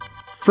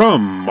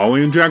From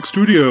Molly and Jack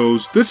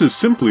Studios, this is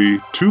Simply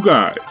Two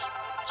Guys,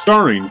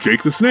 starring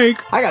Jake the Snake.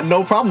 I got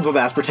no problems with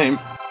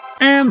aspartame.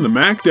 And the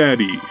Mac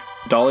Daddy.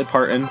 Dolly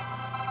Parton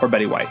or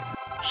Betty White.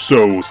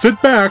 So sit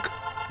back,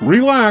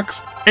 relax,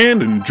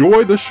 and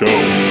enjoy the show.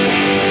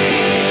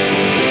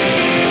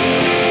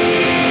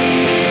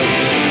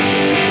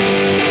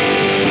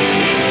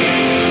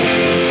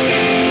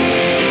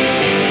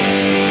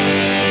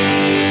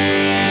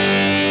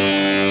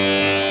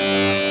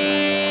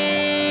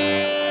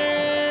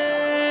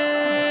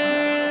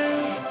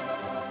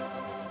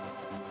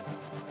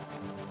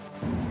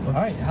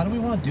 Alright, how do we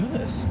want to do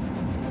this?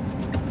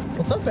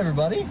 What's up,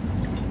 everybody?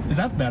 Is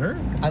that better?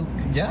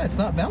 Yeah, it's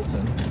not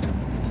bouncing.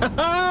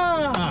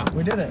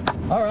 We did it.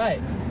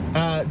 Alright.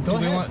 Do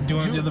we want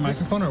to do the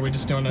microphone, or are we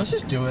just doing it? Let's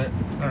just do it.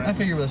 Alright. I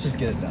figure let's just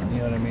get it done, you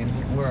know what I mean?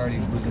 We're already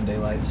losing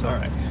daylight, so.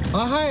 Alright.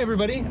 Hi,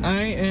 everybody.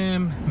 I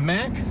am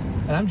Mac.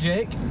 And I'm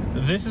Jake.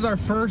 This is our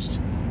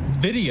first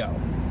video.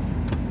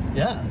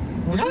 Yeah.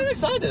 We're kind of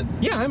excited.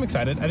 Yeah, I'm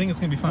excited. I think it's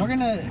going to be fun.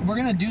 We're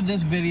gonna do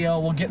this video.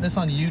 We'll get this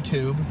on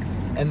YouTube.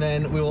 And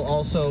then we will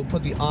also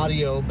put the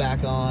audio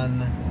back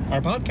on our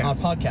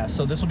podcast.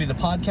 So this will be the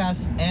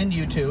podcast and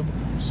YouTube.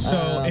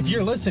 So if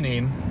you're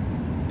listening,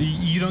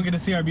 you don't get to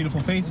see our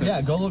beautiful faces.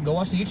 Yeah, go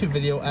watch the YouTube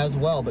video as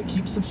well. But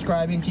keep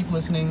subscribing, keep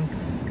listening,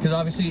 because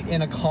obviously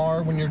in a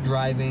car when you're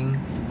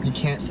driving, you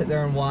can't sit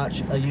there and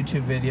watch a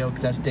YouTube video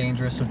because that's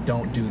dangerous. So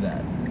don't do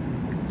that.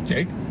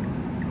 Jake?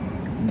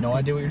 No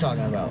idea what you're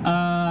talking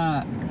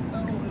about.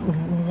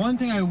 One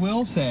thing I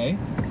will say,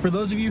 for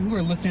those of you who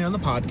are listening on the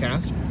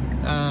podcast,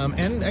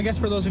 and I guess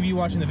for those of you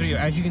watching the video,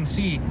 as you can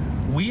see,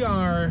 we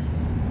are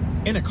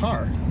in a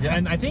car. Yeah.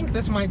 And I think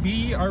this might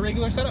be our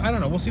regular setup. I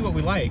don't know. We'll see what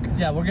we like.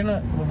 Yeah,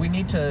 we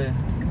need to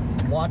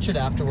watch it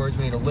afterwards.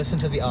 We need to listen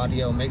to the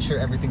audio, make sure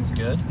everything's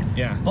good.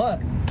 Yeah.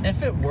 But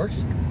if it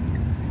works,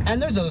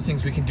 and there's other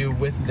things we can do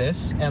with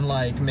this and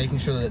like making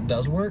sure that it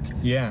does work.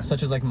 Yeah.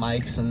 Such as like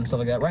mics and stuff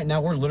like that. Right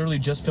now we're literally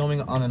just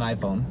filming on an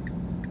iPhone.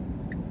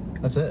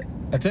 That's it.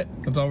 That's it.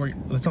 That's all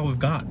we've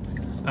got.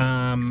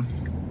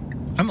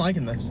 I'm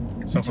liking this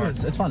so far.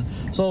 It's fun.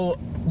 So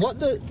what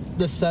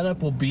the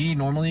setup will be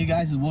normally, you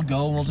guys, is we'll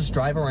go and we'll just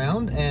drive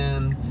around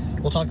and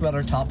we'll talk about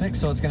our topics.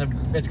 So it's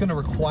gonna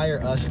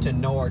require us to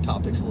know our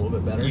topics a little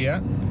bit better.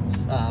 Yeah.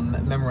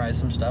 Memorize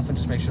some stuff and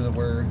just make sure that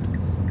we're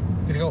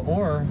good to go.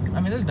 Or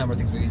I mean, there's a number of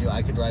things we can do.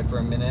 I could drive for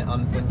a minute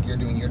on when you're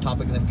doing your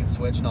topic, and then we can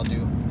switch, and I'll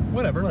do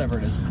whatever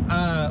it is.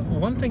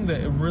 One thing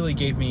that really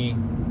gave me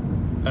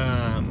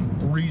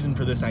reason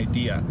for this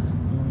idea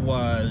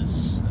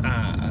was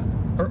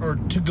or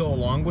to go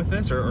along with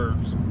this or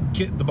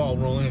get the ball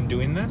rolling and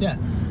doing this,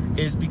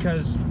 is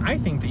because I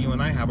think that you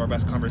and I have our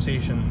best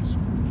conversations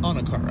on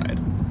a car ride.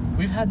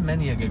 We've had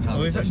many a good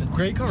conversation. We've had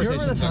great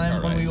conversations. Do you remember the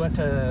time when we went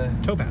to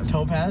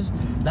Topaz?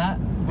 That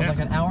was like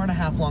an hour and a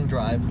half long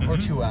drive, or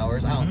 2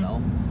 hours. I don't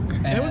know.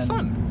 And it was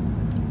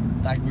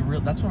fun. Like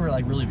that's when we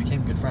like really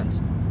became good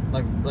friends.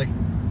 Like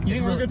you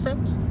think we're good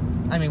friends?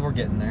 I mean, we're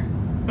getting there.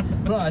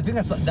 But I think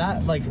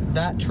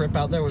that trip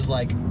out there was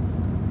like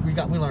we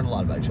learned a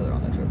lot about each other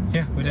on that trip.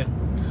 Yeah, we did.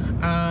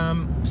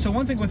 So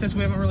one thing with this,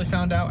 we haven't really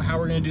found out how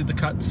we're going to do the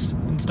cuts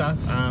and stuff.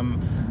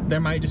 There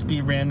might just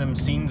be random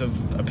scenes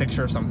of a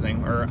picture of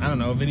something, or I don't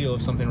know, a video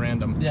of something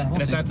random. Yeah, we'll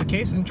and if see. that's the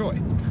case, enjoy.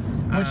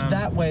 Which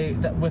that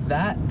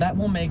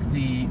will make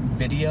the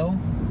video,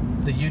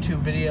 the YouTube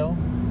video,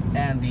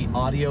 and the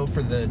audio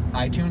for the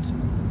iTunes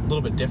a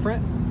little bit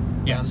different.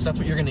 Yes. That's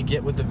what you're going to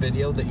get with the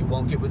video that you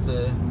won't get with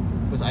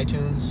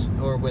iTunes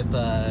or with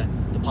the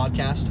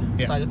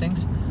podcast side of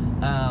things.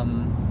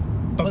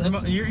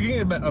 But you're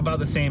getting about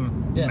the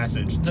same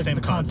message, the same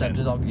concept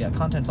content.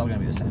 Content's all gonna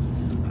be the same.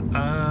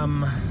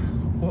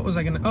 What was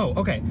I gonna? Oh,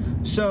 okay.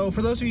 So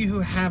for those of you who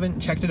haven't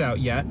checked it out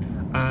yet,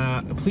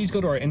 please go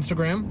to our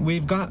Instagram.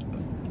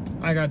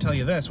 I gotta tell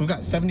you this, we've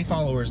got 70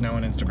 followers now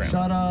on Instagram.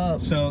 Shut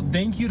up. So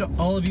thank you to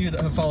all of you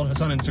that have followed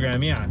us on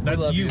Instagram. Yeah,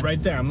 that's you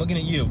right there. I'm looking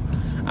at you.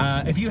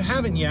 If you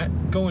haven't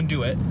yet, go and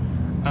do it.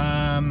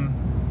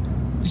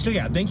 So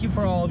yeah, thank you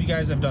for all of you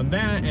guys that have done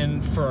that,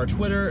 and for our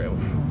Twitter,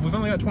 we've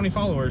only got 20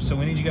 followers, so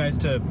we need you guys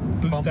to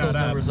boost Bump that those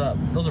numbers up.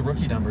 Those are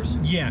rookie numbers.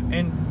 Yeah,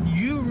 and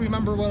you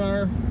remember what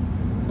our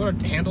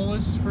handle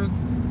is for?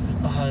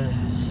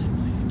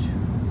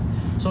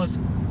 So it's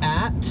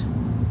at.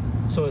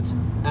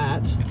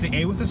 It's the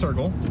A with the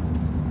circle.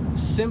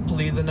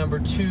 Simply the number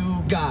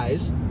 2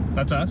 guys.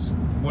 That's us.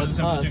 We're the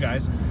Simply 2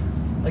 guys.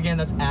 Again,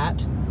 that's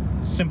at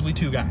Simply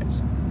 2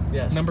 guys.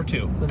 Yes. Number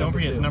 2. Don't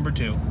forget, it's number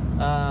 2.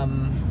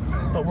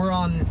 But we're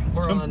on.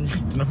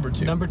 It's number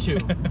 2. Number 2.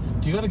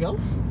 Do you gotta go?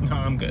 No,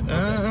 I'm good.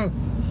 Okay.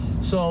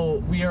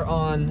 So we are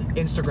on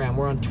Instagram.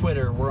 We're on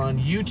Twitter. We're on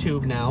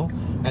YouTube now,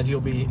 as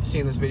you'll be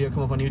seeing this video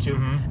come up on YouTube.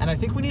 And I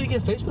think we need to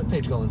get a Facebook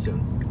page going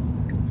soon.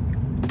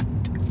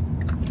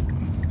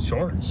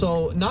 Sure.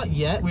 So not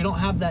yet. We don't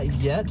have that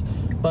yet.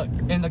 But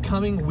in the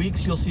coming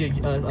weeks, you'll see a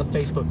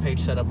Facebook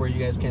page set up where you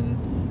guys can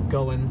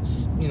go and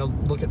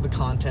look at the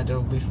content, or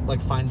at least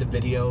like find the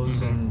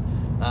videos and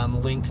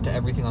links to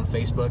everything on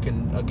Facebook,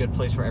 and a good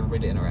place for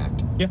everybody to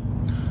interact. Yeah.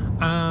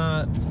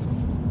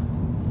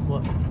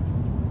 What?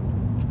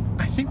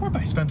 think we're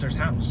by Spencer's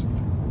house.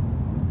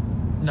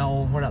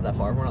 No, we're not that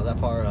far. We're not that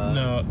far.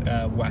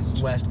 West.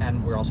 West,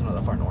 and we're also not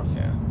that far north.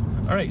 Yeah.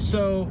 All right.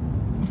 So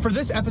for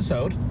this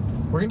episode,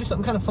 We're gonna do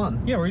something kind of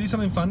fun. yeah, we're gonna do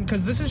something fun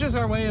because this is just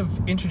our way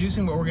of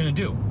introducing what we're gonna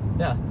do.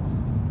 Yeah.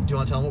 Do you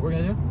want to tell them what we're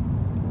gonna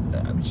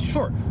do?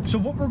 Sure. So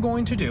what we're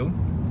going to do,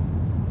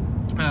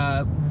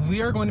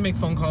 we are going to make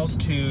phone calls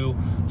to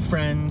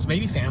friends,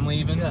 maybe family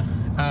even.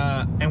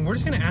 Yeah. And we're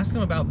just going to ask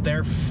them about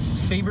their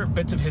favorite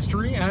bits of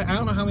history. I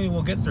don't know how many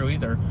we'll get through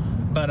either,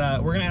 but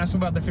we're going to ask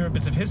them about their favorite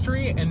bits of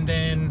history, and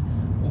then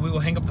we will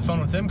hang up the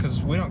phone with them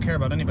because we don't care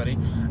about anybody.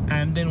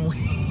 And then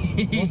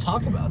We'll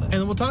talk about it. And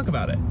then we'll talk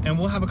about it, and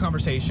we'll have a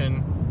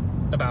conversation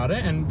about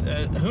it. And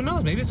who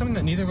knows? Maybe it's something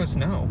that neither of us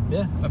know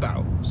Yeah.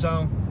 about.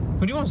 So,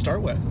 who do you want to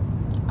start with?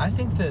 I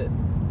think that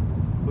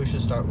we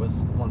should start with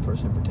one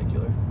person in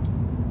particular.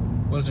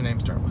 What does her name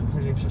start with? Her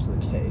name starts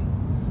with a K.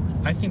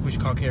 I think we should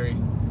call Carrie.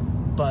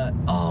 But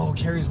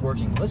Carrie's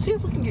working. Let's see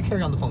if we can get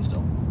Carrie on the phone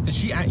still. Is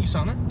she at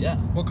USANA? Yeah.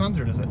 What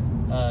concert is it?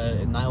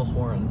 Niall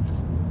Horan.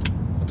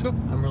 Let's go.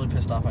 I'm really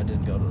pissed off I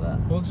didn't go to that.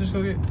 Well, let's just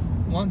go get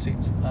lawn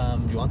seats.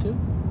 Do you want to?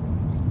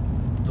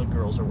 The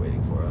girls are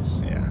waiting for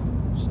us. Yeah.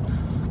 So.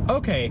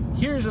 Okay,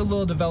 here's a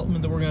little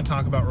development that we're going to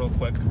talk about real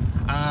quick.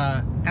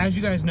 As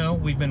you guys know,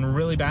 we've been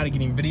really bad at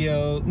getting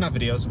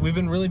we've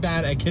been really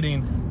bad at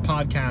getting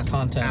podcasts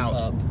Content out.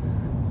 up.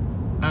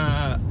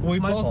 We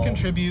My both fault.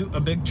 contribute a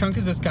big chunk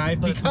as this guy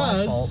But it's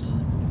my because fault.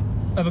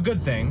 of a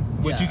good thing,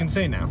 which Yeah. you can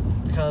say now.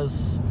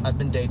 Because I've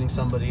been dating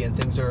somebody and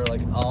things are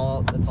like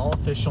it's all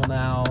official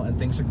now and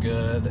things are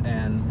good,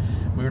 and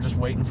we were just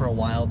waiting for a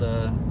while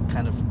to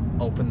kind of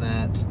open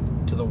that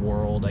to the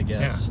world, I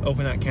guess. Yeah,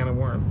 open that can of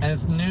worms. And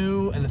it's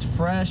new and it's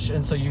fresh,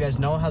 and so you guys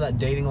know how that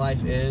dating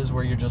life is,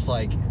 where you're just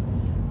like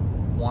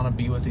want to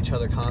be with each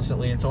other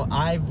constantly. And so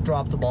I've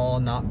dropped the ball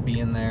and not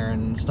being there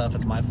and stuff.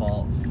 It's my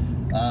fault.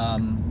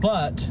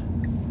 But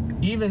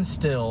even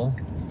still,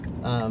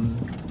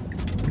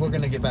 we're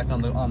gonna get back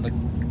on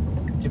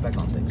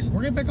things.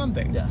 We're getting back on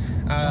things.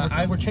 Yeah.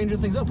 And we're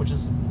changing things up, which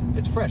is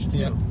it's fresh. It's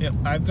Yep, new. yep.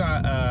 I've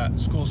got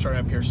school starting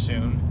up here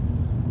soon,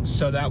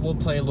 so that will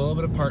play a little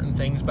bit of part in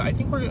things. But I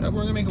think we're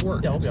gonna make it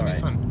work. Yeah, we'll It's be gonna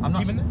alright. fun. I'm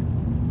not- Even there.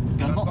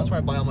 Gun vault. That's where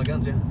I buy all my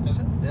guns. Yeah. Is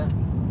it? Yeah.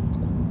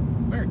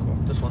 Very cool.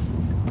 This one.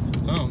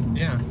 Oh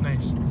yeah,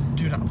 nice.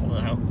 Do not pull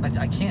it out.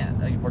 I can't.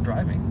 We're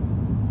driving.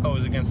 Oh,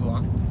 is it against the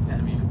law? Yeah.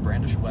 I mean, if you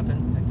brandish a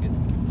weapon, I can get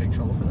in big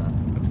trouble for that.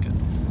 That's good.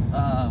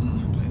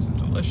 This is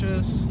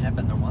delicious. Yeah, I've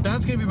been there once.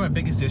 That's gonna be my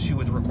biggest issue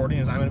with recording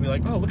is I'm gonna be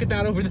like, oh, look at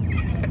that over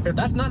there.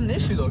 That's not an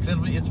issue though, because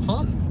it's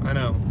fun. I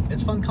know.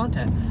 It's fun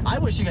content. I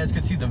wish you guys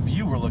could see the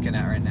view we're looking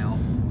at right now.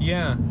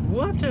 Yeah,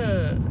 we'll have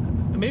to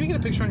maybe get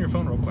a picture on your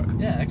phone real quick,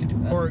 Yeah, I could do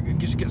that. or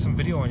just get some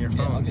video on your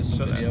phone. yeah, I'll get some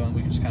so that- video and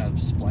we can just kind of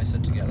splice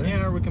it together.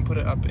 yeah, or we can put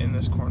it up in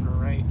this corner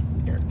right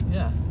here.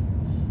 Yeah.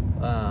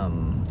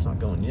 It's not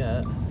going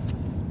yet.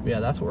 But yeah,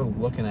 that's what we're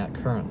looking at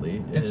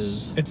currently.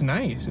 It's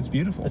nice. It's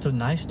beautiful. It's a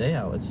nice day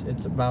out.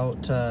 It's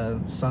about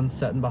sun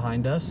setting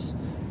behind us.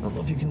 I don't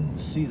know if you can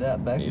see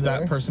that back there.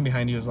 That person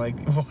behind you is like,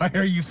 why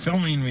are you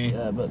filming me?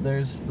 Yeah, but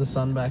there's the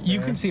sun back there. You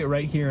can see it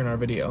right here in our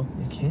video.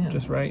 You can.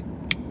 Just right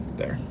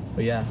there.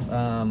 But yeah,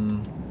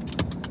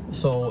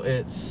 so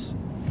this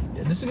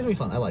is gonna be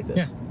fun. I like this.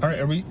 Yeah. All right.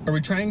 Are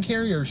we trying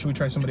Carrie or should we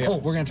try somebody else? Oh,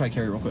 we're gonna try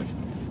Carrie real quick.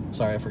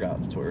 Sorry, I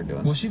forgot. That's what we're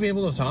doing. Will she be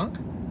able to talk?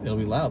 It'll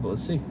be loud, but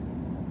let's see.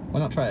 Why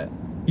not try it?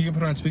 You can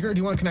put her on speaker. Or do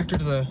you want to connect her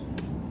to the?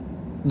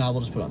 No, we'll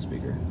just put it on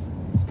speaker.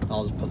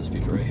 I'll just put the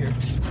speaker right here.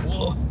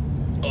 Whoa.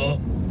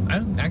 Oh. I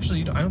don't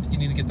think you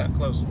need to get that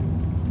close.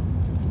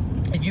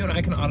 If you and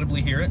I can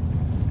audibly hear it,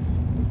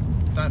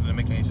 that didn't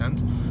make any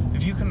sense.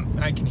 If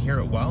I can hear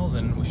it well,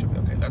 then we should be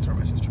okay. That's where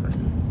my sister is.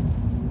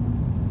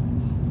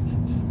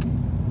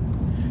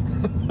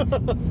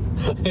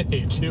 I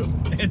hate you.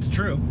 It's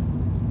true.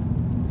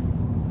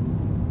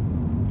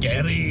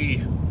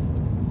 Gary.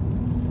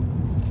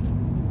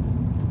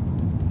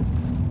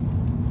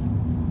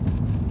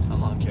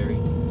 Come on, Carrie.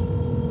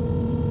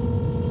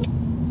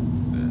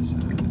 This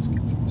is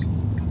confusing.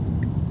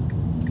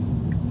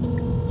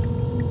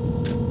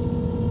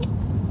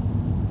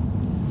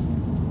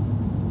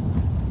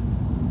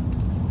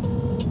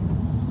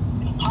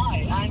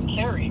 Hi, I'm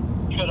Carrie.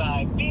 Could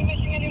I be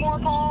missing any more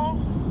calls?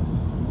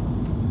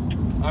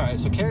 All right,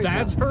 so Carrie.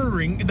 That's her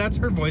ring. That's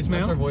her voicemail.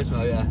 That's her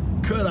voicemail. Yeah.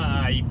 Could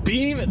I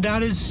beam?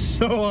 That is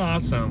so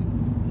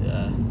awesome.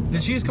 Yeah.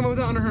 Did she just come up with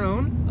that on her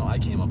own? No, I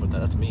came up with that.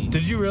 That's me.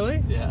 Did you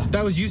really? Yeah.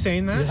 That was you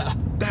saying that? Yeah.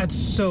 That's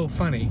so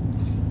funny.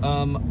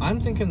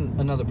 I'm thinking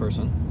another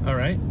person All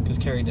right. because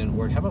Carrie didn't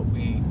work. How about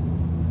we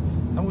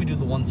do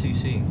the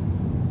 1cc?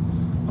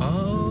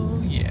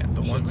 Oh yeah,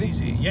 the Should one we?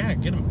 CC. Yeah,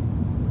 get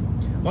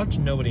him. Watch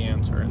nobody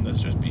answer and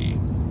this just be.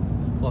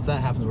 Well, if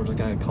that happens, we're just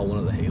gonna call one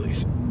of the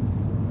Haleys.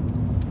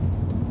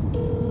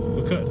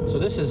 We could. So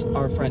this is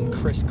our friend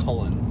Chris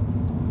Cullen.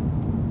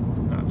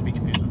 Not to be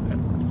confused with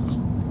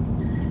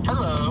Edward.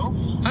 Hello.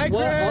 Hi,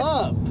 Chris. What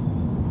up?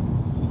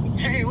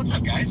 Hey, what's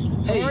up, guys?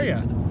 How are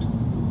you?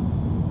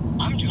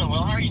 I'm doing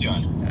well. How are you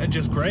doing?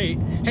 Just great.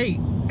 Hey,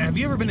 have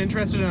you ever been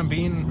interested in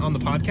being on the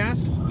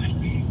podcast?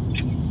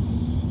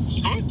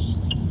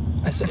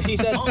 He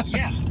said. Oh,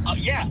 yeah.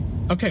 Yeah.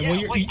 Okay, Yeah,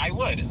 well, wait, I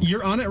would.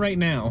 you're on it right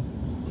now.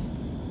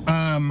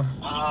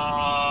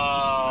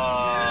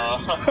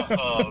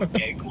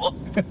 Okay, cool.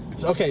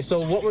 Okay, so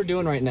what we're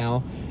doing right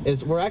now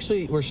is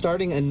we're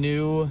starting a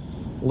new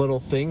little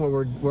thing where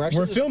we're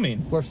actually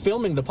filming. We're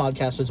filming the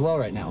podcast as well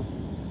right now.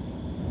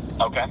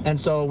 Okay. And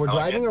so we're I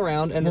like driving it.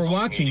 around and We're this-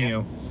 watching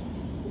you.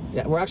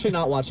 Yeah, we're actually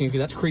not watching you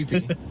because that's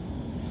creepy.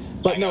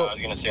 But I know, no, I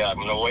was gonna say I'm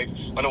gonna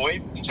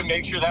wait to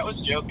make sure that was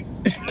a joke.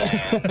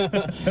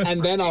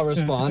 and then I'll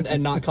respond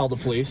and not call the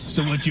police.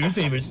 So what's your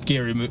favorite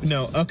scary movie?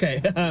 No,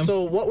 okay.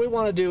 So what we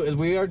want to do is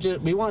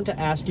we want to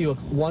ask you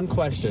one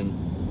question,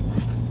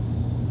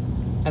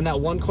 and that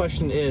one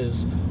question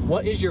is,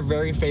 what is your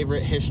very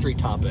favorite history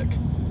topic?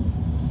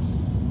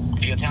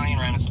 The Italian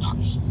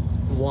Renaissance,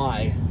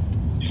 Why?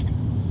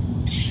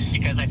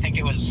 because I think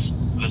it was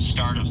the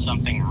start of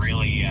something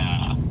really,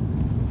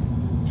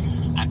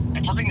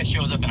 something that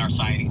shows up in our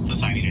society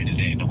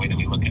today. The way that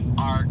we look at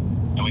art,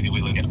 the way that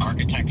we look at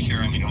architecture.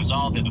 I mean, it was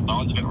all the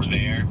bones of it were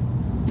there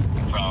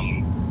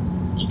from,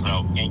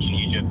 ancient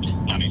Egypt,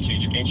 not ancient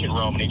Egypt, ancient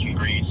Rome and ancient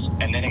Greece,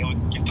 and then it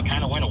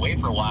kind of went away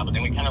for a while. But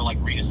then we kind of like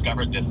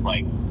rediscovered this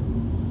like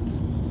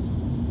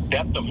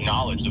depth of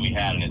knowledge that we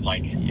had, and it's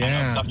like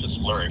stuff just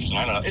flourished. And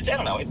I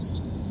don't know.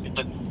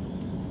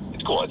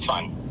 It's cool. It's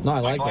fun. No, I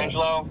like that.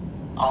 Michelangelo,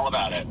 all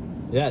about it.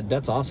 Yeah,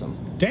 that's awesome.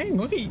 Dang,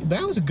 look at you.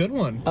 That was a good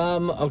one.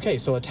 Okay,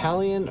 so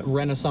Italian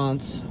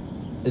Renaissance,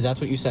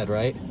 that's what you said,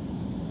 right?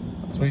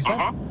 That's what he said.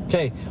 Uh-huh.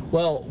 Okay,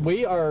 well,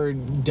 we are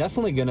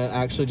definitely gonna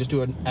actually just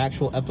do an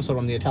actual episode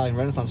on the Italian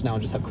Renaissance now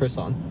and just have Chris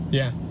on.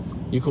 Yeah.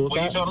 You cool with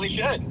Well, you that? totally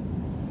should.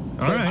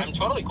 All right. I'm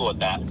totally cool with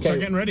that. Start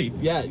getting ready.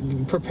 Yeah,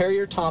 prepare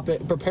your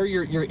topic, prepare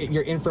your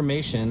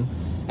information,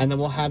 and then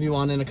we'll have you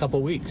on in a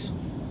couple weeks.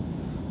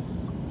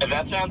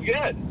 That sounds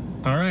good.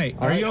 All right.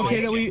 All Are right, you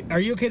okay cool. Are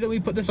you okay that we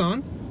put this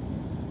on?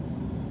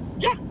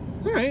 Yeah.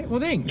 All right. Well,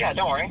 thanks. Yeah,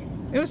 don't worry.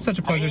 It was such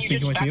a I pleasure mean, you speaking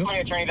just with fax you. my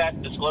attorney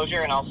that disclosure,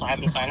 and I'll have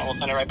him sign it. We'll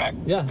send it right back.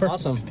 Yeah, Perfect.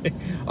 awesome.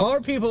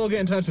 Our people will get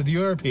in touch with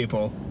your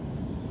people.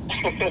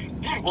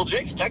 Well,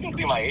 Jake's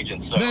technically my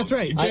agent, so That's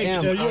right. I Jake,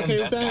 am. Are you okay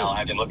with I'll that?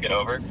 have him look it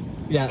over.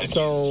 Yeah,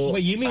 so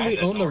Wait, you mean we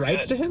own the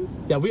rights to him?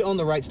 yeah, we own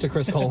the rights to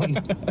Chris Cullen.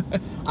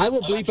 I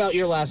will bleep out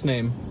your last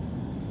name.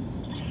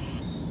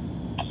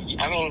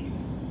 I mean,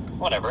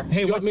 whatever.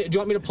 Hey, Do you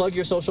want me to plug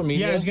your social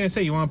media? Yeah, I was gonna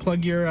say, you want to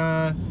plug your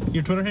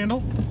Twitter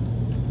handle?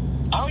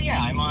 Oh yeah,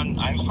 I'm on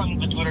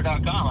the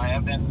Twitter.com. I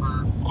have been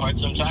for quite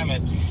some time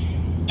at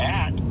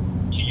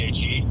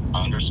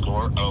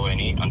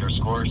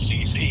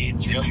THE_ONE_CC.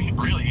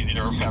 It's really easy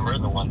to remember,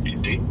 the one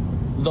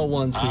CC. The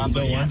one C.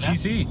 So yeah,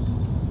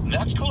 1cc.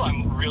 That's cool.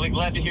 I'm really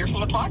glad to hear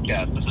from the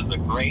podcast. This is a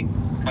great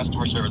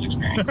customer service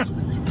experience.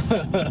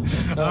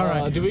 All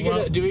right. Do we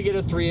get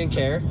a 3 in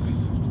care?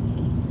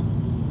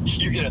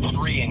 You get a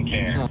 3 in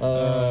care.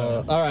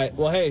 All right.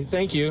 Well, hey,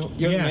 thank you.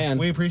 You're the man.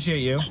 We appreciate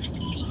you.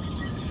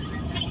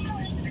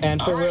 And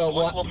for All right, real,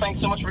 well,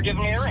 thanks so much for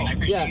giving me a ring. I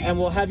appreciate yeah, it. and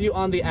we'll have you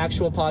on the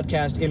actual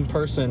podcast in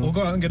person. We'll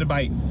go out and get a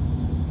bite.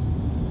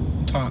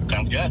 Talk.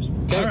 Sounds good.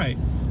 Okay. All right.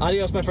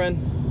 Adios, my friend.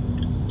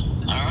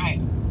 All right.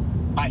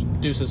 Bye.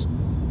 Deuces.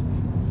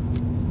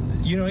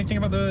 You know anything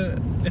about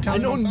the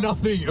Italian Renaissance?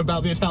 nothing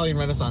about the Italian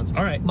Renaissance.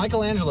 All right.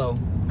 Michelangelo.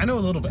 I know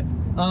a little bit. Do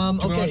we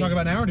want Okay. to talk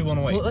about it now, or do you want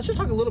to wait? Well, let's just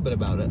talk a little bit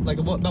about it, like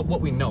about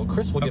what we know.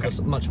 Chris will give Okay. us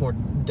much more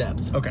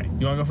depth. Okay.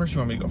 You want to go first? Or you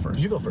want me to go first?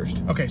 You go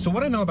first. Okay. So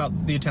what I know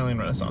about the Italian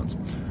Renaissance,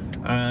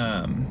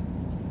 I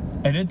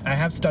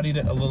have studied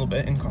it a little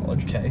bit in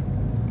college. Okay.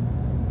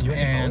 You went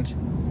to And college?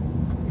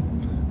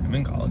 I'm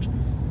in college.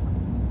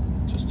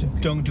 Just joking.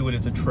 Don't do it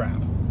as a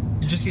trap.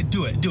 Just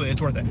do it.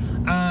 It's worth it.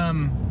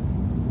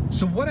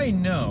 So what I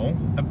know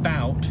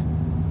about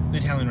the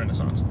Italian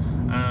Renaissance,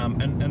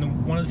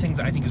 and one of the things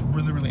that I think is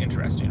really, really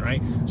interesting,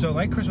 right? So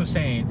like Chris was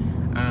saying,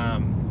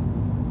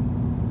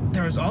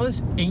 there was all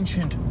this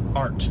ancient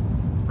art,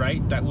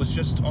 right? That was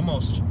just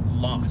almost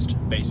lost,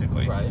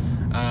 basically. Right.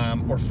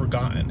 Or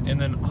forgotten. And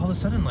then all of a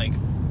sudden, like,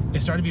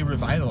 it started to be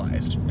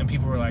revitalized, and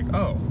people were like,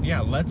 "Oh,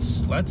 yeah,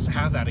 let's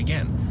have that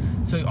again."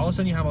 So all of a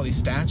sudden, you have all these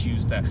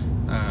statues that,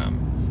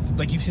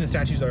 like, you've seen the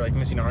statues that are like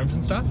missing arms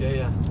and stuff.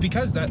 Yeah. It's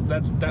because that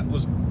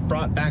was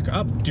brought back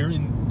up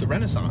during the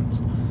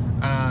Renaissance.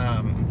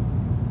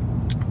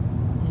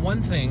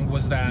 One thing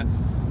was that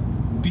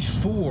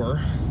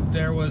before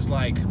there was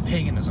like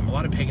paganism, a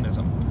lot of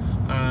paganism.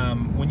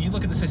 When you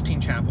look at the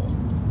Sistine Chapel,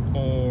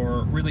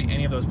 or really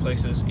any of those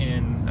places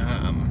in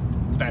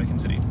the Vatican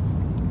City,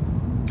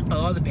 a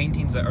lot of the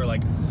paintings that are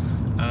like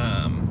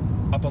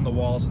up on the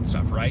walls and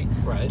stuff, right?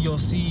 Right. You'll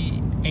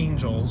see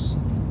angels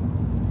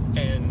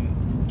and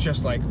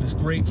just like this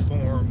great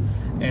form,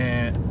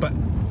 but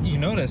you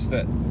notice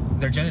that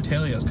their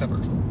genitalia is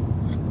covered.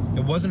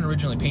 It wasn't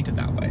originally painted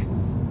that way.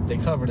 They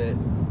covered it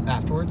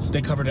afterwards.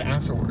 They covered it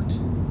afterwards.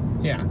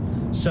 Yeah.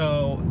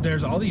 So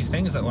there's all these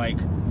things that, like,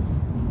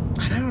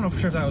 I don't know for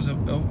sure if that was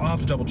I'll have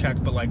to double check,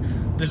 but like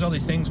there's all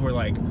these things where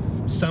like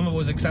some of it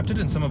was accepted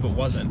and some of it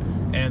wasn't.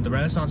 And the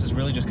Renaissance is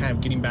really just kind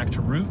of getting back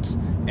to roots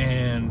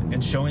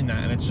and showing that.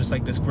 And it's just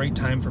like this great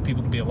time for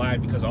people to be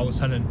alive, because all of a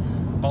sudden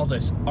all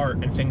this art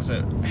and things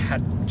that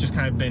had just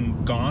kind of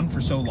been gone for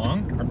so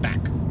long are back.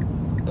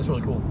 That's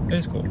really cool. It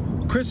is cool.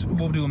 Chris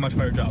will do a much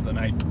better job than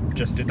I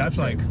just did. That's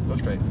like, Go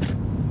straight.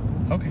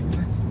 okay.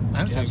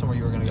 Did you have somewhere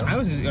you were gonna go? I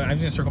was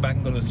gonna circle back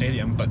and go to the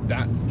stadium, but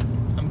that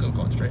I'm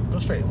going straight. Go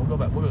straight. We'll go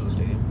back. We'll go to the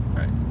stadium. All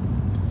right.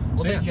 We'll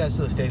So, take you guys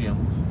to the stadium.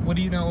 What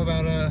do you know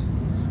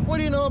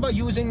about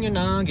using your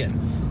noggin?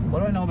 What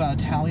do I know about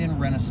Italian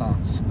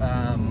Renaissance?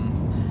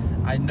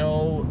 I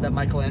know that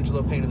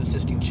Michelangelo painted the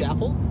Sistine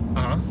Chapel.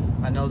 Uh-huh.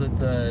 I know that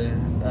the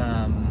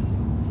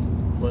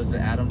what is it?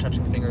 Adam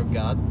touching the finger of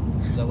God.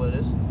 Is that what it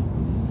is?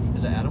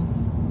 Is it Adam?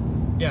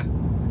 Yeah.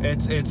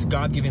 It's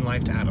God giving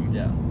life to Adam.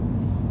 Yeah.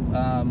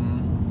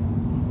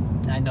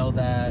 I know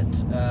that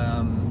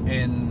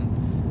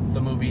in the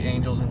movie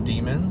Angels and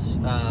Demons,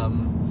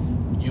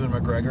 Ewan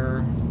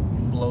McGregor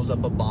blows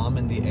up a bomb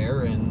in the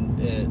air and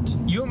it...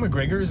 Ewan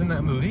McGregor is in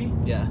that movie?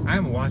 Yeah. I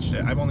haven't watched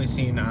it. I've only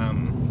seen Da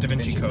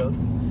Vinci Code.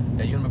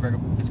 Yeah, Ewan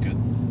McGregor, it's good.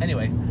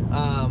 Anyway,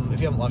 if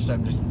you haven't watched it,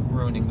 I'm just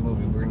ruining the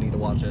movie. We're going to need to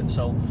watch it.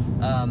 So,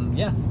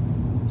 yeah.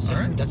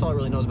 Alright. That's all I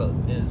really know about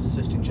is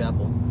Sistine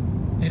Chapel.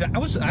 I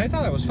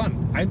thought that was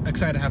fun. I'm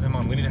excited to have him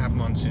on. We need to have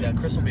him on soon. Yeah,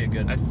 Chris will be a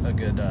good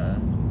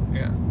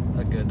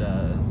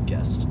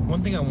guest.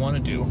 One thing I want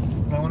to do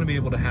is I want to be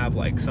able to have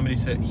like somebody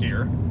sit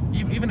here,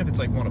 even if it's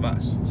like one of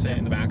us sitting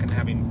in the back and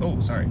having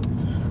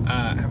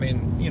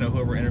having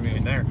whoever we're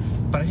interviewing there.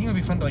 But I think it would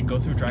be fun to like go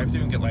through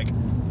drive-through and get like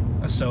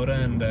a soda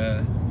and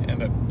a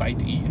bite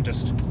to eat and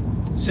just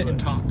sit and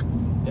talk.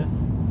 Yeah,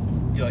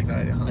 You like that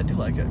idea? Huh? I do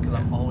like it because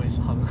I'm always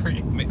hungry.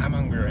 I'm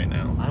hungry right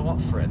now. I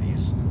want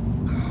Freddy's.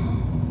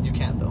 You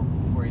can't though.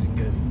 We're eating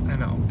good. I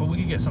know, but we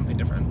could get something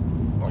different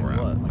while Like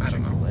we're what? out. Like I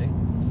don't know. Chick-fil-A?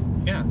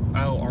 Yeah,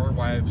 our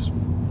wives,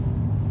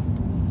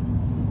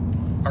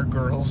 our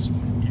girls.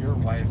 Your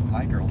wife,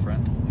 my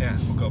girlfriend. Yeah,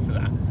 we'll go for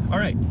that. All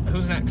right,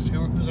 who's next?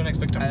 Who's our next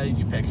victim?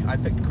 You pick. I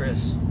picked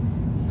Chris.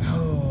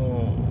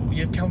 Oh,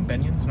 you have Calvin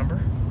Benion's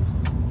number?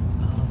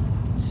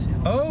 Let's see.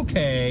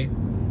 Okay.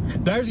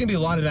 There's gonna be a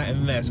lot of that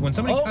in this. When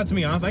somebody Oh. cuts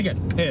me off, I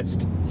get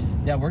pissed.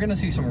 Yeah, we're gonna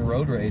see some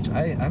road rage.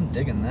 I'm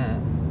digging that.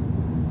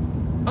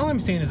 All I'm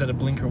saying is that a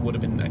blinker would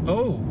have been nice.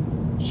 Oh,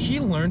 she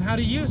learned how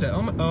to use it.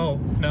 Oh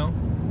no.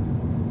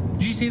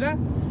 Did you see that?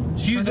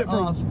 She used it for.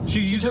 off.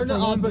 She used it turned for it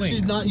one on, but blink.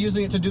 she's not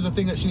using it to do the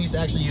thing that she needs to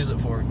actually use it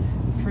for.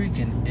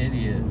 Freaking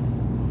idiot.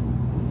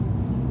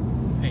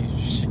 Hey,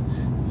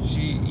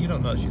 you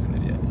don't know she's an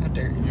idiot. How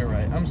dare you? You're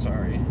right. I'm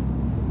sorry.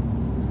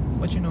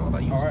 What you know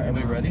about using? All right, are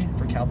we ready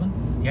for Calvin?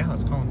 Yeah,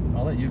 let's call him.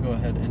 I'll let you go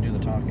ahead and do the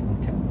talking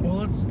with Calvin. Well,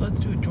 let's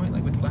do a joint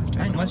like we did last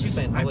time. I know. Unless I'm you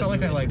saying, I felt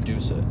like I like.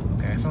 introduce it.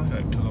 Okay, I felt like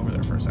I took over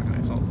there for a second.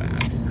 I felt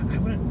bad. I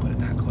wouldn't put it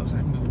that close.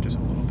 I'd move just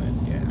a little bit.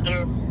 Yeah.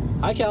 Hello.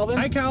 Hi, Calvin.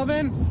 Hi,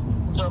 Calvin.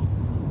 So,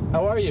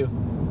 How are you?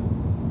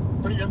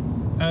 pretty good.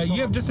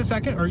 You have just a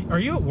second. Are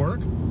you at work?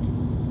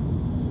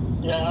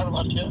 Yeah, I haven't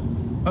left yet.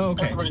 Oh,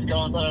 okay. Everybody's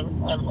gone, but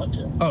I haven't left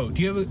yet. Oh,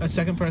 do you have a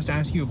second for us to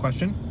ask you a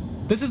question?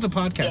 This is the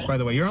podcast, Yeah. by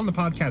the way. You're on the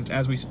podcast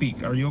as we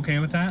speak. Are you okay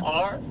with that?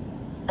 All right.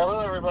 Hello,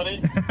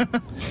 everybody.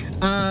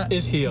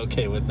 Is he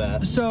okay with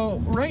that? So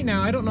right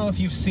now, I don't know if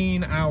you've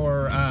seen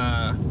our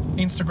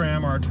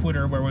Instagram or our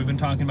Twitter where we've been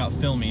talking about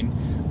filming,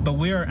 but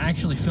we are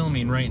actually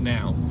filming right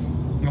now.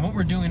 And what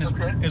we're doing is,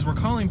 Okay. is we're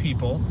calling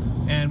people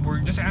and we're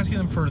just asking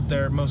them for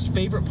their most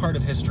favorite part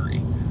of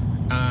history,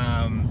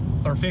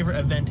 or favorite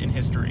event in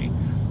history.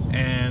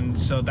 And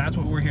so that's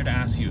what we're here to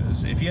ask you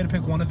is if you had to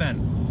pick one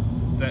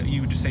event that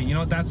you would just say, you know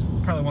what, that's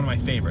probably one of my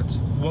favorites,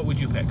 what would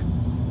you pick?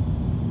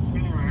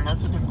 That's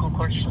a difficult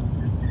question.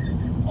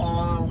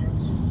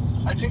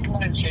 I think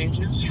mine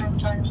changes from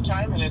time to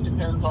time, and it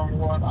depends on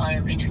what I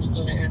am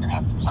interested in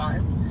at the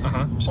time.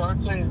 Uh-huh. So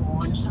I'd say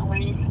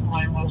recently,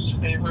 my most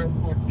favorite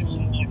would be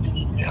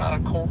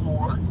the Cold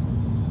War.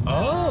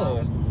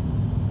 Oh.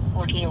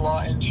 Looking a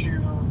lot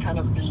into kind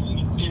of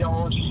the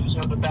theologies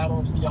or the battle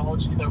of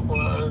theology that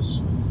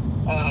was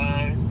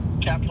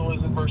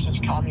capitalism versus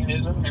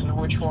communism, and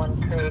which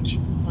one could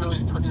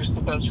really produce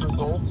the best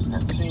results,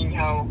 and seeing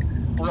how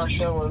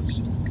Russia was,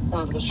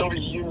 or the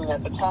Soviet Union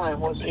at the time,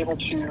 was able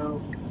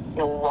to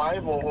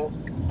rival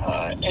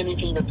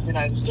anything that the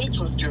United States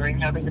was doing,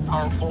 having a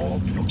powerful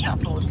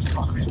capitalist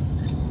economy.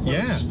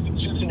 Yeah.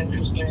 It's just an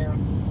interesting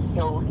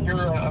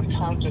era of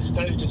time to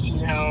study to see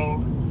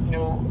how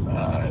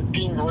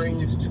being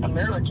raised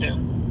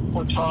American,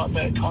 we're taught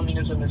that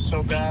communism is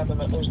so bad and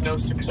that there's no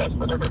success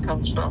that ever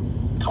comes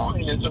from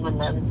communism. And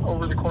then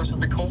over the course of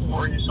the Cold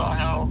War, you saw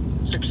how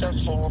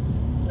successful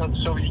the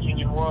Soviet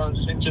Union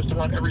was in just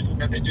about everything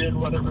that they did,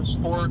 whether it was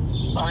sports,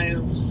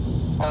 science,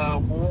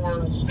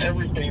 wars,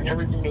 everything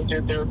they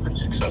did, they were pretty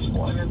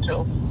successful in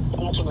until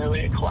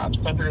ultimately it collapsed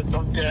under its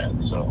own debt.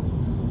 So.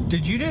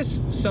 Did you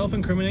just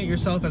self-incriminate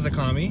yourself as a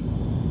commie?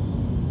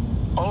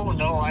 Oh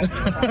no,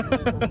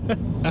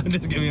 I'm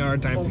just giving you a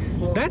hard time.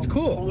 That's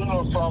cool.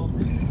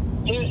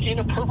 In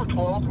a perfect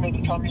world,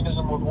 maybe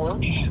communism would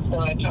work,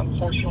 but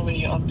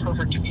unfortunately,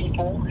 imperfect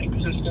people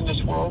exist in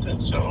this world,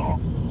 and so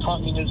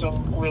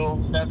communism will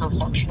never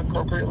function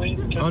appropriately.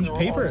 On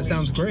paper, it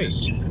sounds great.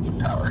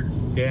 Power.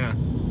 Yeah.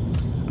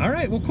 All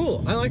right, well,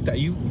 cool. I like that.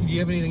 Do you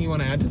have anything you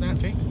want to add to that,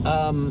 Jake?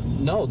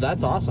 No,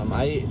 that's awesome.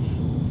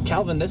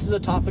 Calvin, this is a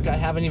topic I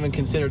haven't even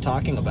considered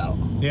talking about.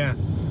 Yeah.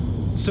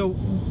 So,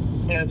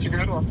 Yeah, it's a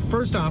good one.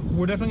 first off,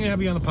 we're definitely going to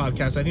have you on the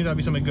podcast. I think that'd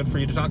be something good for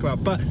you to talk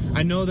about. But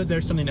I know that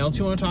there's something else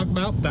you want to talk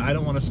about that I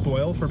don't want to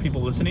spoil for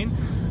people listening.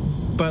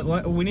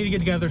 But we need to get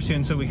together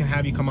soon so we can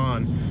have you come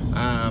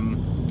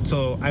on.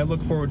 So I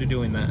look forward to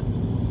doing that.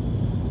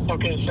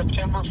 Okay,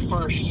 September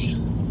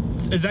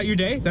 1st. Is that your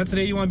day? That's the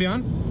day you want to be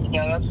on?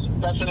 Yeah,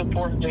 that's an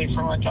important day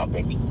for my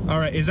topic. All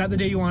right. Is that the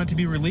day you want it to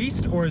be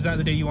released, or is that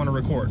the day you want to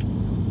record?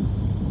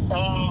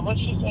 Let's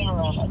just aim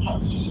around that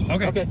time.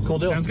 Okay, cool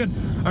deal. Sounds good.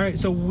 All right,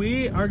 so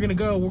we're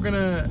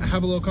gonna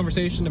have a little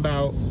conversation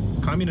about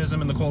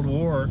communism and the Cold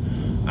War,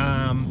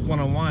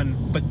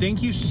 one-on-one. But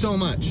thank you so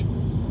much.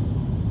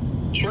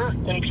 Sure,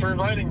 thanks for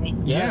inviting me.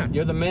 Yeah,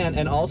 you're the man.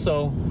 And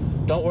also,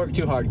 don't work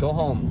too hard. Go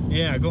home.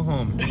 Yeah, go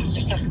home.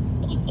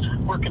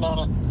 Working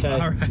on it. Okay.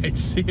 All right,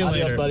 see you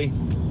Adios, later. buddy.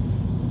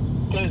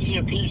 Good to see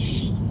you.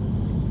 Peace.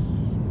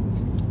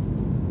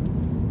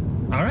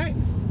 All right,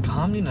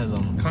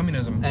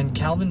 Communism. And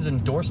Calvin's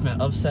endorsement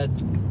of said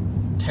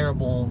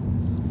terrible...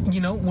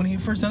 You know, when he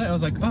first said it, I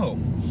was like, oh,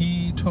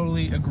 he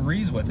totally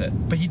agrees with it.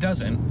 But he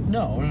doesn't.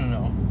 No.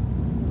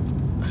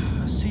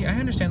 See, I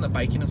understand that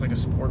biking is like a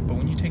sport, but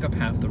when you take up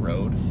half the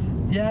road...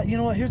 Yeah, you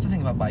know what? Here's the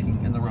thing about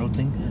biking and the road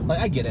thing. Like,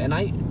 I get it. And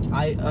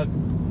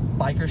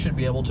bikers should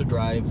be able to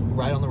drive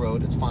right on the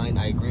road. It's fine.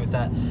 I agree with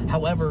that.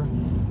 However,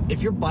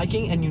 if you're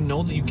biking and you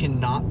know that you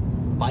cannot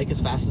bike as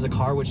fast as a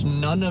car, which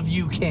none of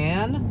you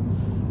can,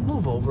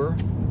 move over.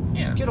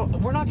 Yeah.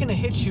 We're not going to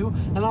hit you,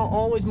 and I'll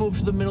always move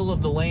to the middle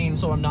of the lane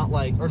so I'm not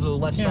or to the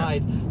left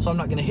side so I'm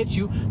not going to hit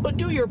you. But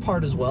do your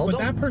part as well. But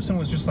that person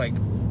was just like...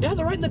 Yeah,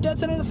 they're right in the dead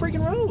center of the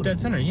freaking road.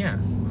 Dead center, yeah.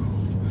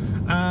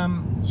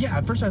 Yeah,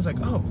 at first I was like,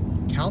 oh,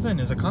 Calvin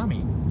is a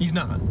commie. He's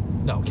not.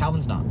 No,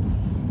 Calvin's not.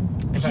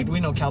 In fact, we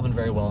know Calvin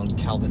very well, and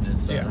Calvin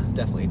is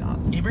definitely not.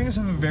 He brings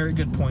up a very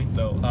good point,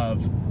 though,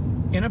 of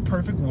in a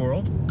perfect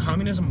world,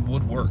 communism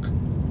would work.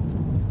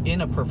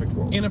 In a perfect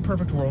world. In a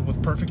perfect world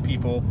with perfect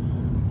people.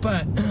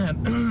 But,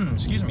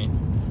 excuse me,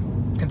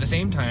 at the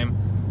same time,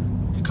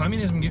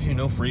 communism gives you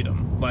no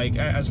freedom, like,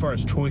 as far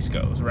as choice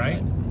goes, right?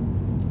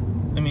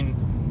 I mean,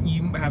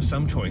 you have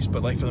some choice,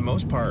 but, like, for the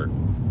most part,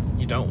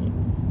 you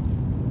don't.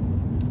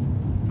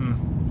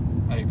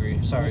 I agree.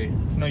 Sorry.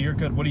 No, you're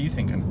good. What are you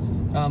thinking?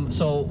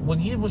 So when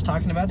he was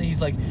talking about it,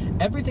 he's like,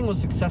 everything was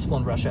successful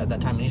in Russia at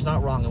that time, and he's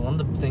not wrong. And one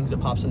of the things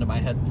that pops into my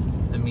head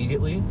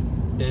immediately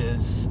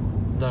is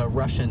the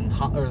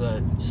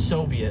the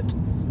Soviet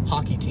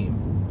hockey team.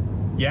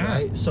 Yeah.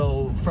 Right?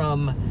 So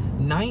from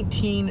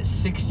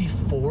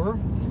 1964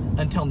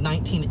 until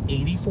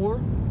 1984,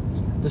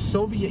 the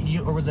Soviet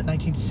Union, or was it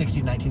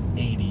 1960 to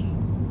 1980?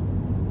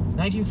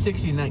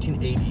 1960 to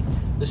 1980,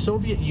 the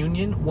Soviet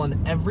Union won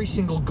every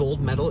single gold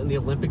medal in the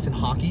Olympics in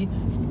hockey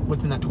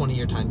within that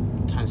 20-year time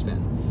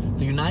span.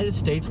 The United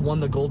States won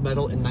the gold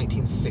medal in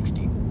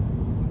 1960.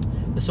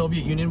 The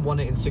Soviet Union won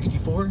it in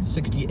 64,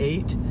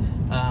 68,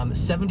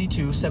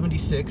 72,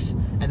 76,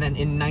 and then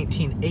in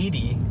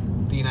 1980,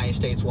 the United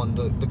States won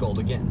the gold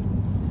again.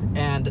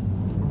 And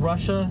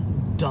Russia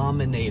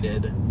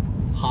dominated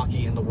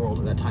hockey in the world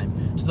at that time,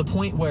 to the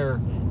point where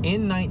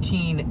in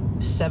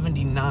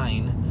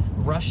 1979,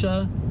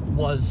 Russia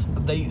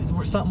they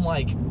were something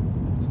like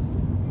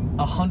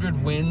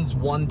 100 wins,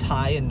 1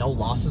 tie, and no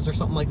losses, or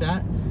something like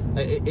that.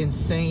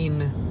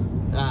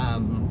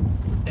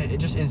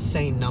 Just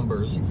insane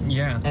numbers.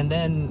 Yeah. And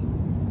then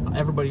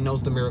everybody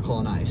knows the Miracle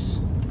on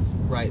Ice,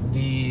 right?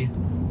 I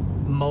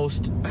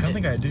don't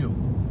think I do.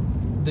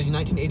 The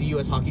 1980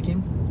 U.S. hockey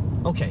team?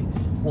 Okay,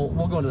 well,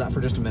 we'll go into that for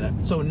just a minute.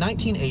 So in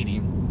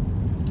 1980,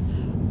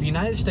 the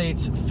United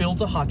States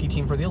fields a hockey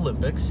team for the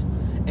Olympics,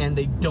 and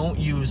they don't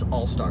use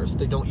all-stars.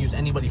 They don't use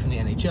anybody from the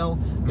NHL.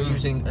 They're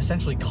using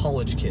essentially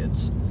college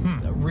kids,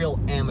 real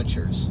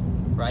amateurs,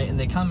 right? And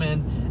they come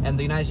in, and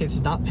the United States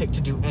is not picked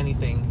to do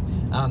anything.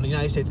 The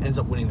United States ends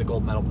up winning the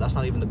gold medal, but that's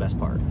not even the best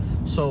part.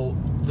 So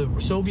the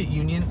Soviet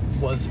Union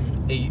was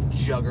a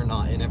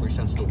juggernaut in every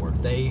sense of the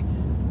word. They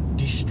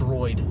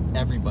destroyed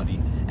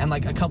everybody. And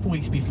like a couple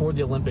weeks before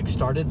the Olympics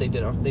started, they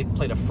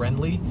played a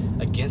friendly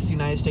against the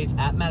United States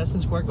at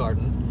Madison Square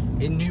Garden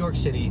in New York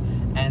City,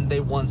 and they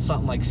won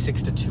something like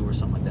 6-2 or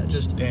something like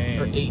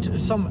that. Or 8,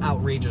 some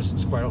outrageous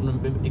score. I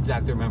don't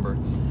exactly remember.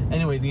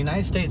 Anyway, the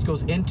United States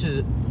goes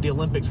into the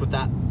Olympics with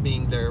that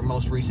being their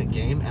most recent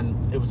game, and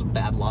it was a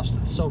bad loss to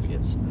the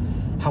Soviets.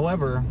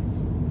 However,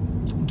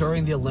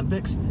 during the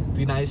Olympics,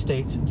 the United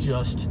States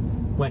just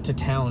went to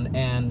town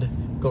and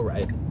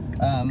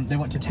they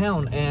went to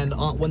town, and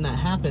when that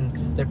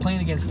happened, they're playing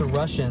against the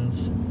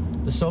Russians,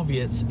 the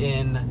Soviets,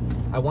 in,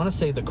 I want to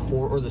say the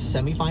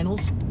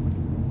semifinals.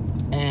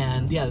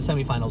 And yeah, the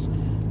semifinals,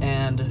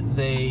 and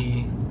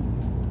they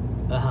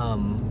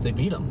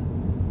beat them.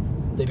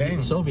 They beat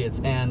the Soviets,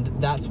 and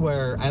that's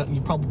where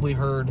you probably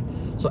heard.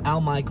 So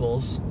Al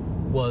Michaels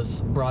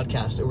was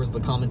broadcast. It was the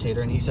commentator,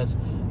 and he says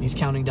he's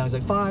counting down. He's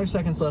like 5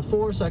 seconds left,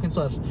 4 seconds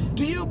left.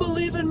 Do you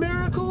believe in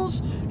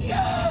miracles?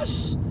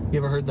 Yes. You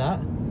ever heard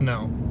that?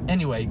 No.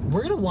 Anyway,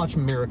 we're gonna watch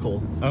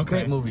Miracle. Okay.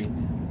 Great movie.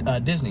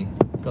 Disney.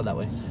 Go that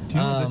way. Do you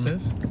know what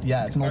this is?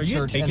 Yeah, it's an old Are you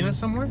church. taking and us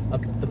somewhere?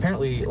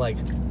 apparently, like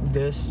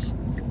this,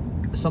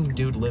 some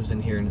dude lives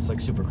in here, and it's like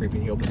super creepy.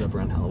 He opens up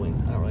around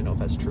Halloween. I don't really know if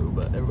that's true,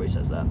 but everybody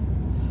says that.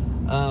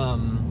 Well,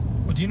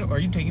 do you know? Are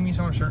you taking me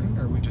somewhere certain,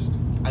 or are we just?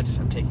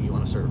 I'm taking you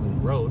on a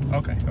certain road.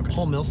 Okay. Okay.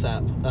 Paul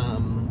Millsap,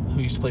 who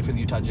used to play for the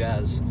Utah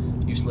Jazz,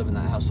 used to live in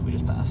that house that we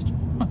just passed.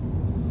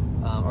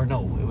 Or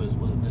no, was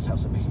it this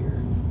house up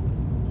here?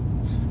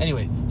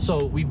 Anyway,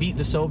 so we beat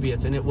the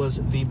Soviets, and it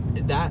was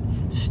that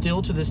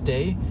still to this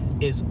day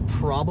is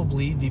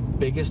probably the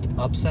biggest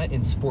upset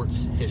in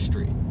sports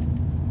history.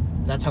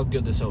 That's how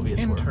good the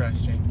Soviets were.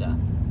 Interesting. Yeah.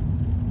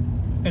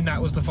 And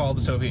that was the fall of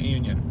the Soviet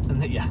Union.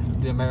 And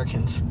the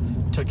Americans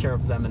took care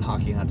of them in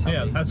hockey. And that's how.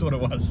 Yeah, that's what it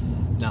was.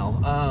 No.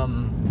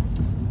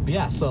 But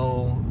yeah,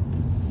 so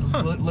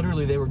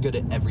literally they were good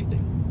at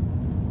everything.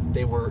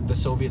 The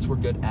Soviets were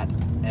good at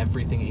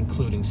everything,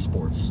 including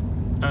sports.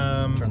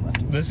 Turn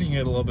left. This can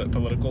get a little bit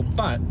political,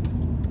 but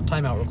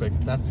Time out real quick.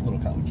 That's Little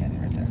Cotton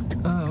Canyon right there.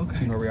 oh,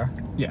 See where we are?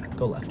 Yeah.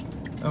 Go left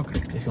Okay.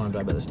 if you want to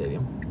drive by the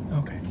stadium.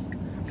 Okay.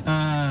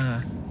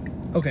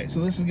 Okay.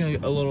 So this is gonna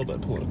get a little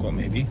bit political,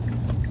 maybe.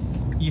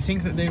 You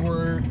think that they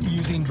were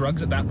using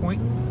drugs at that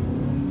point?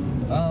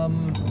 I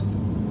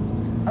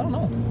don't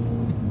know.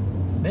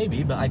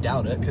 Maybe, but I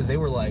doubt it because they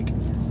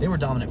were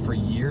dominant for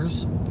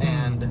years.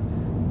 And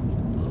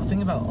the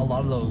thing about a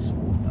lot of those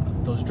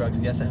drugs,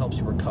 yes, it helps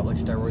you recover, like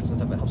steroids and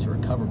stuff. It helps you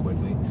recover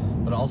quickly,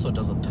 but it also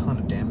does a ton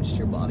of damage to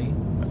your body.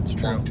 That's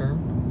true. Long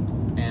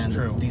term. And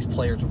true. these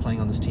players were playing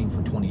on this team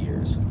for 20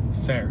 years.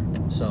 Fair.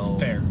 So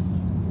Fair.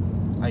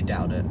 I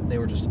doubt it. They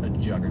were just a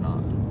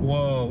juggernaut.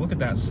 Whoa! Look at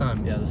that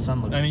sun. Yeah, the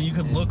sun looks. I mean, you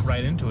could look it's-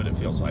 right into it. It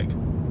feels like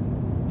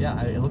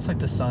Yeah, it looks like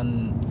the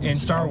sun from in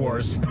Star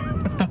Wars.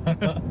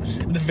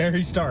 The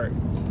very start,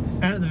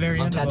 and at the very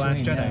On end of the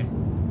Last Tatooine,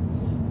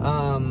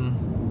 Jedi.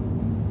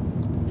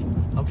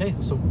 Okay,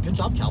 so good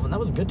job, Calvin. That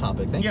was a good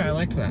topic. Thank you. Yeah, I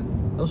liked that.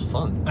 That was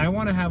fun. I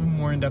want to have a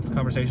more in-depth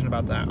conversation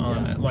about that.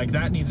 Yeah. Like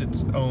that needs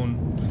its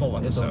own full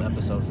episode. Its own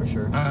episode for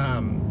sure.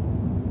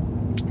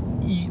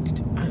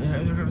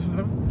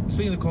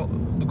 Speaking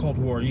of the Cold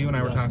War, you and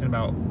I were Yeah. talking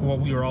about. Well,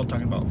 we were all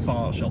talking about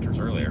fallout shelters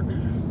earlier.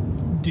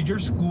 Did your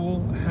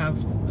school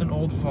have an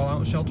old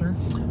fallout shelter?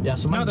 Yeah,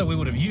 so Not that we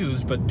would have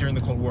used, but during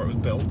the Cold War it was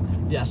built.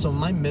 Yeah, so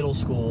my middle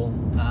school,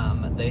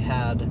 they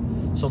had.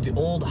 So the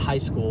old high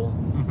school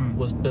Mhm.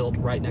 was built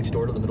right next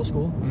door to the middle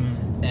school,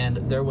 and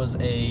there was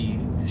a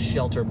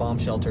bomb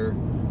shelter,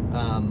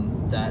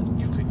 that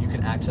you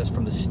could access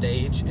from the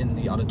stage in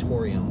the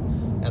auditorium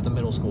at the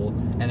middle school,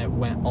 and it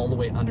went all the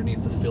way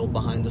underneath the field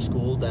behind the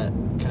school that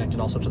connected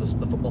also to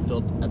the football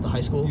field at the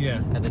high school,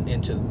 Yeah. and then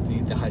into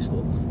the high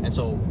school. And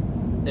so,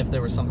 if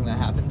there was something that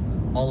happened,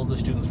 all of the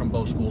students from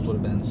both schools would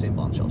have been in the same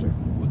bomb shelter.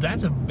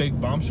 That's a big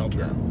bomb shelter.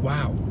 Yeah.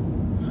 Wow.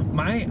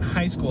 My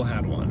high school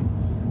had one,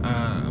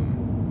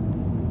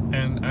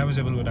 and I was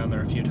able to go down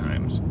there a few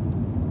times.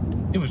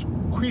 It was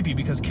creepy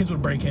because kids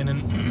would break in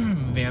and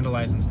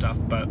vandalize and stuff,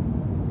 but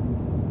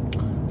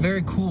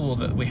very cool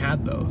that we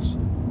had those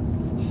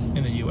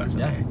in the U.S.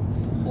 Yeah.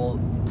 Well,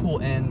 cool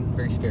and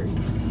very scary.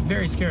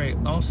 Very scary.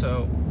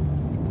 Also,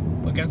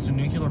 against a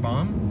nuclear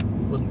bomb?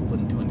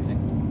 Wouldn't do anything.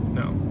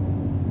 No.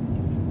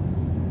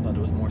 But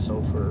it was more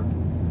so for,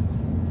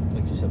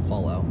 like you said,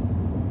 fallout.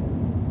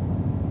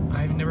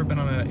 I've never been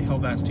on a hill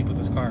that steep with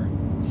this car.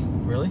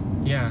 Really?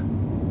 Yeah.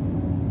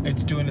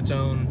 It's doing its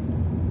own,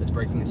 It's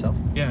braking itself.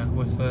 yeah,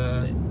 with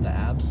The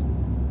abs.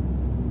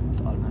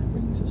 The automatic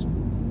braking system.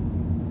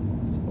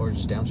 Or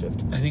just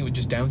downshift. I think it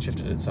just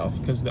downshifted itself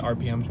because the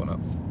RPMs went up.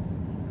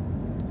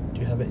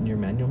 Do you have it in your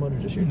manual mode or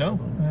just your No, drive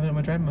mode? I have it in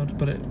my drive mode,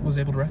 but it was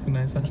able to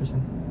recognize that.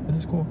 Interesting. It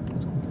is cool.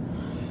 That's cool.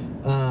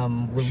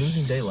 We're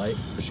losing daylight.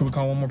 Should we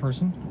call one more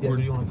person? Yeah, Or- who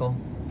do you want to call?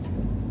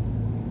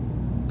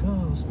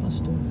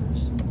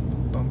 Ghostbusters.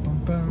 Bum,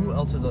 bum, bum. Who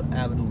else is an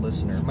avid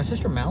listener? My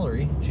sister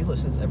Mallory. She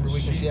listens every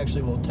week, and She- she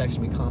actually will text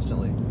me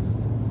constantly.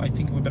 I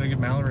think we better give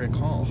Mallory a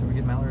call. Should we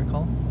give Mallory a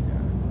call? Yeah.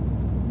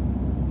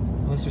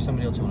 Unless there's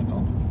somebody else you want to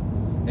call.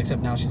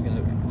 Except now she's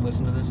gonna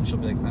listen to this and she'll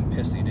be like, "I'm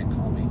pissed that you didn't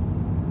call me."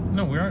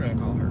 No, we are going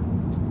to call her.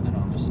 I know.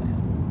 I'm just saying.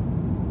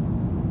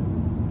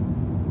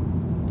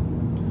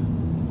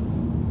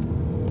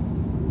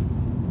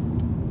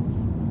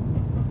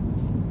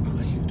 I'll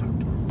let you talk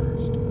to her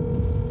first.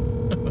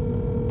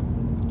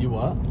 You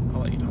what?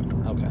 I'll let you talk to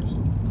her Okay. first.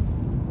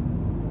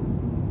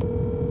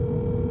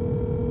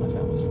 My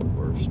family's the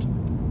worst.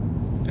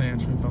 And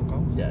answering phone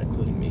calls? Yeah,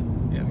 including me.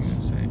 Yeah, I was going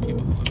to say,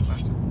 people who live in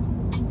class.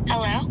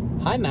 Hello?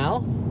 Hi,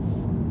 Mal.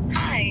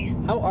 Hi.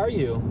 How are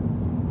you?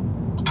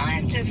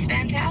 I'm just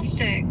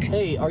fantastic.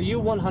 Hey, are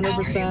you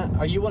 100%?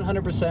 Are you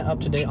 100% up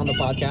to date on the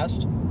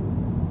podcast?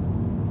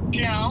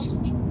 No,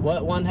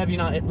 What one have you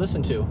not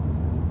listened to?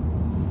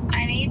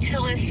 I need to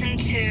listen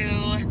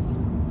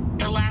to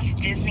the last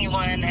Disney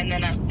one and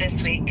then up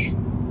this week.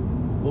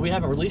 Well, we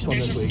haven't released one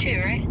There's this just week.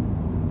 two, right?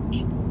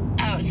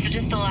 Oh, so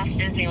just the last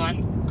Disney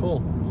one. Cool.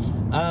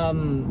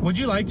 Would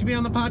you like to be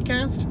on the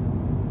podcast?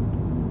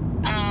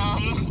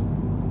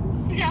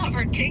 Not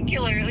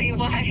particularly.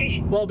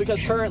 Why? Well,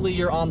 because currently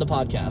you're on the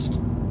podcast.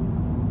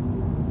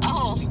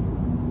 Oh,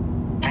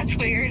 that's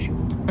weird.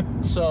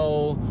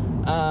 So,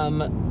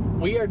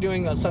 we are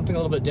doing something a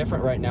little bit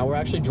different right now. We're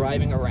actually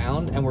driving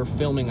around and we're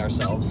filming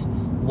ourselves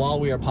while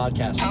we are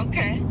podcasting.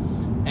 Okay.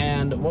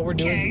 And what we're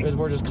doing is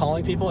we're just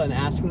calling people and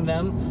asking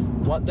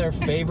them what their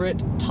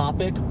favorite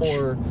topic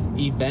or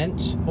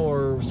event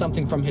or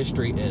something from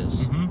history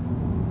is.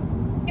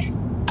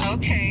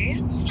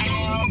 Okay.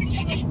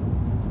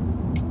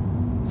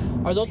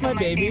 Are those my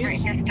babies?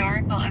 Favorite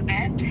historical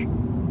event?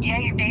 Yeah,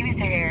 your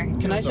babies are here.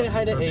 Can I say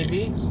hi to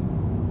Avi?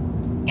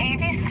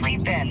 Avi's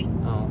sleeping.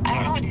 Oh. I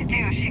don't know what to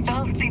do. She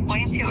fell asleep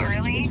way too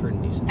early. It's her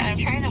niece. And I'm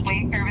trying to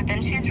wake her, but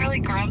then she's really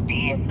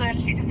grumpy, so then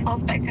she just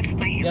falls back to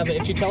sleep. Yeah, but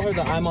if you tell her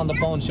that I'm on the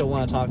phone, she'll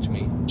want to talk to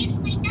me.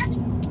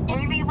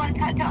 Amy, want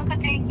to talk to Uncle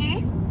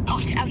Jakey?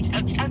 Ouch, ouch,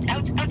 ouch, ouch,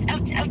 ouch, ouch,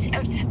 ouch, ouch,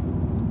 ouch.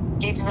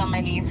 Gage is on my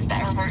knees.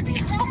 That hurts.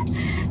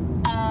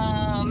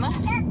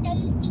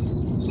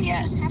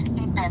 Yeah, she's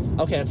sleeping.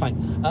 Okay, that's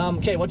fine.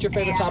 Okay, what's your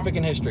favorite topic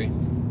in history?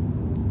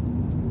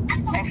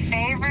 My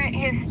favorite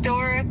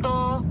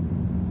historical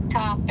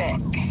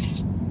topic.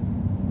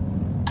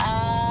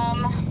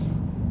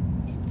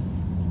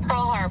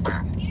 Pearl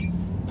Harbor.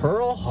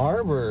 Pearl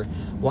Harbor.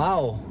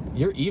 Wow,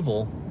 you're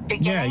evil.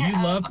 Yeah, you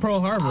love Pearl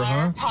Harbor,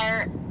 huh?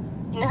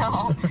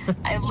 No,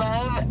 I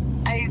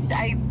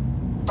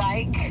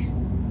like,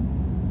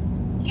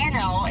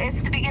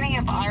 it's the beginning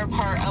of our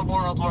part of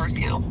World War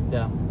II.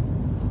 Yeah.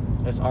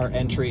 It's our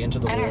entry into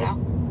the I war.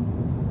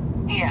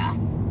 don't know. Yeah.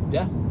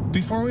 Yeah.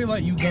 Before we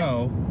let you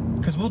go,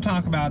 because we'll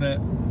talk about it,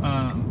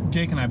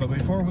 Jake and I, but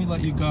before we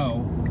let you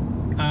go,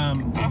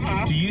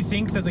 do you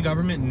think that the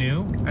government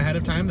knew ahead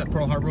of time that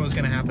Pearl Harbor was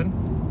going to happen?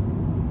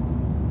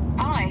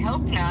 Oh, I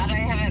hope not. I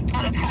haven't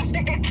thought about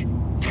it.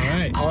 All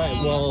right. All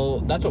right, well,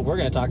 that's what we're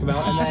going to talk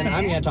about, and then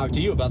I'm going to talk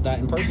to you about that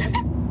in person.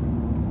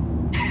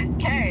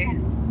 Okay.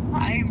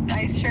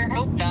 I sure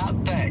hope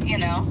not, but,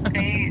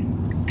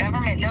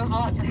 government knows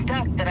lots of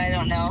stuff that I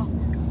don't know.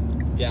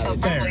 Yeah, So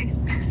fair. probably.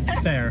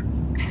 Fair.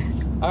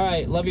 All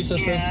right, love you,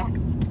 sister. Yeah.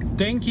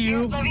 Thank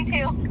you. Love you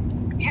too.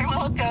 You're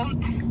welcome.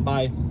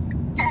 Bye.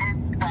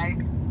 Bye.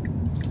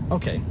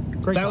 Okay,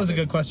 great That was a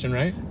topic. good question,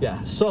 right?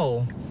 Yeah,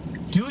 so,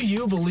 do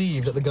you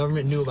believe that the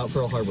government knew about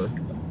Pearl Harbor?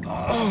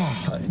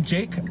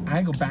 Jake,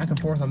 I go back and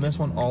forth on this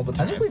one all the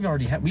time. I think we've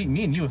already had, me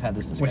and you have had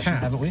this discussion,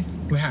 haven't we?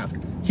 We have.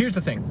 Here's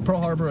the thing.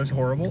 Pearl Harbor is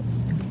horrible.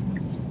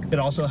 It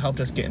also helped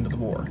us get into the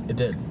war. It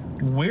did.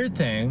 Weird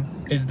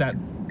thing is that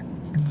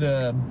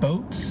the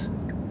boats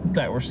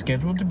that were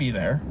scheduled to be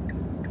there,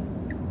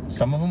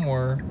 some of them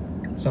were,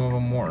 some of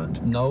them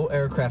weren't. No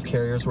aircraft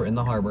carriers were in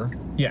the harbor.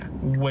 Yeah,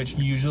 which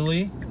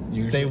usually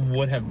they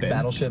would have been.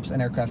 Battleships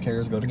and aircraft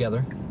carriers go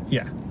together.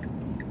 Yeah.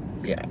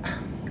 Yeah.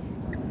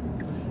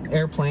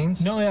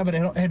 Airplanes. No, yeah, but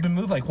it had been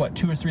moved like what,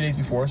 2 or 3 days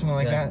before, something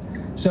like Yeah. that.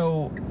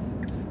 So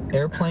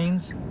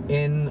Airplanes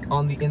in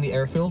the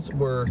airfields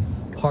were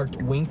parked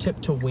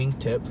wingtip to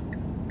wingtip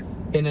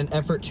in an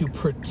effort to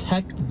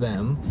protect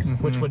them,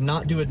 which would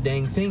not do a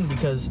dang thing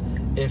because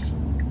if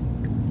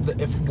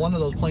one of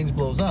those planes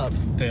blows up,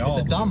 it's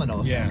a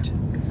domino effect.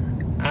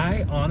 Yeah.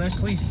 I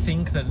honestly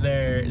think that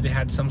they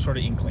had some sort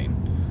of inkling.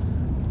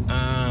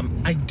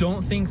 I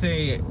don't think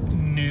they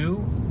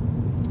knew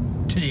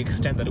to the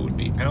extent that it would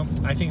be.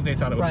 I think they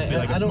thought it would be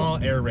like a small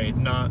air raid,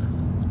 not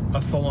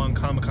a full-on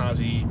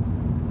kamikaze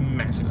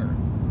massacre.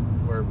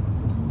 Where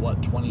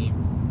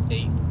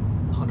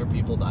 2,800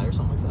 people die or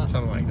something like that.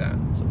 Something like that.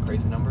 Some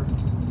crazy number.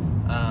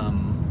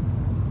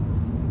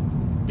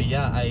 But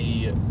yeah,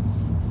 I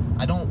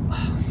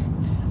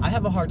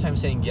have a hard time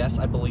saying yes,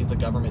 I believe the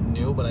government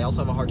knew, but I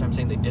also have a hard time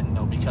saying they didn't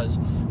know because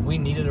we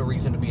needed a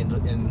reason to be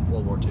in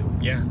World War II.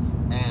 Yeah.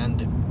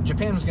 And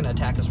Japan was going to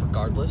attack us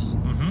regardless.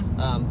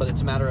 But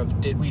it's a matter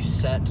of, did we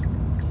set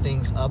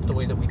things up the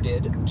way that we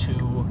did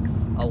to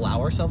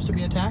allow ourselves to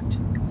be attacked?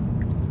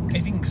 I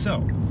think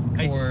so.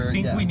 I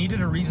think we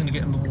needed a reason to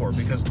get into the war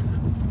because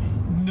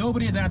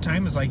nobody at that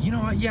time was like, you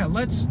know what, yeah,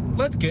 let's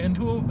get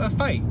into a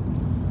fight.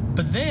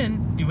 But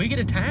then we get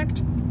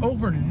attacked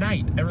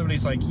overnight.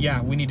 Everybody's like,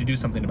 yeah, we need to do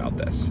something about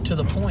this. To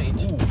the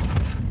point.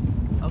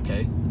 Ooh.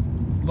 Okay.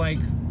 Like,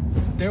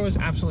 there was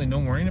absolutely no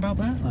worrying about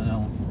that. I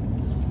know.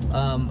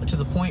 To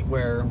the point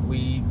where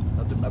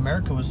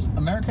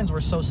Americans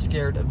were so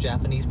scared of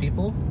Japanese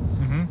people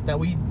that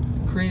we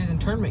created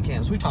internment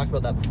camps. We talked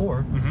about that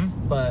before,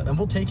 and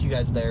we'll take you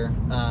guys there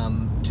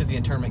to the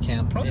internment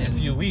camp. Probably in a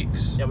few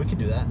weeks. Yeah, we could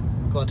do that.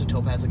 Go out to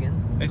Topaz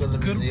again. It's go to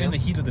the good museum. in the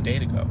heat of the day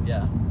to go.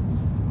 Yeah.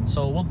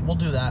 So we'll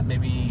do that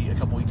maybe a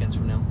couple weekends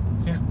from now.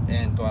 Yeah.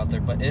 And go out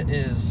there, but it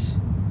is,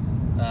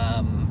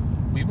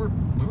 we were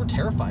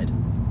terrified.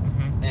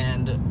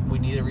 And we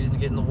need a reason to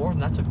get in the war, and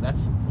that's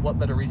what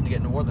better reason to get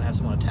in the war than have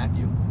someone attack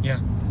you. Yeah.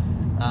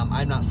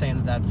 I'm not saying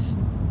that that's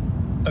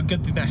a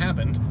good thing that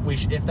happened.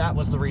 If that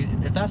was the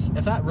reason, if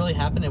that really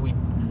happened, and we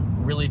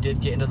really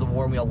did get into the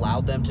war, and we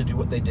allowed them to do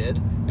what they did,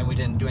 and we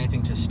didn't do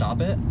anything to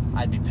stop it,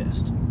 I'd be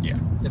pissed. Yeah.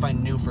 If I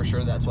knew for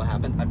sure that's what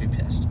happened, I'd be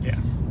pissed. Yeah.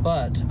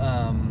 But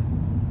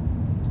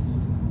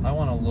I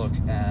want to look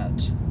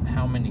at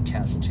how many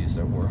casualties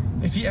there were.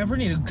 If you ever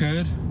need a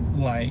good,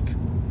 like,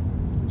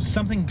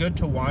 something good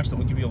to watch that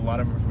will give you a lot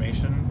of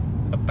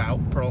information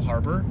about Pearl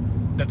Harbor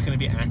that's going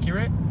to be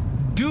accurate,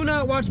 do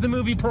not watch the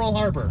movie Pearl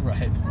Harbor.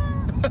 Right.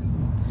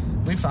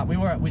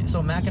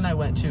 So Mac and I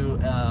went to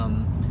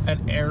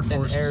An Air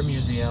Force... an air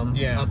museum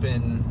up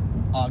in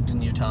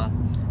Ogden, Utah,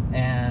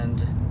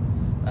 and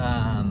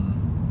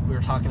we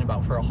were talking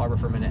about Pearl Harbor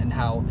for a minute, and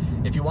how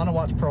if you want to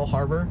watch Pearl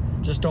Harbor,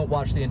 just don't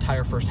watch the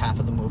entire first half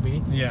of the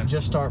movie. Yeah.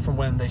 Just start from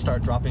when they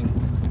start dropping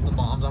the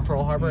bombs on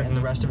Pearl Harbor, and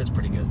the rest of it's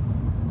pretty good.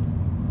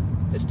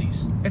 It's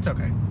decent. It's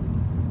okay.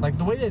 Like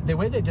the way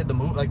they did the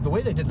movie, like the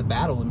way they did the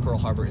battle in Pearl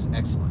Harbor is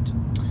excellent.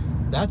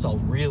 That's all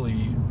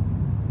really,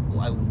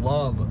 I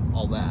love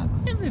all that.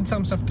 It did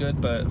some stuff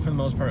good, but for the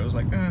most part, it was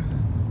like, kind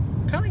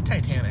of like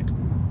Titanic.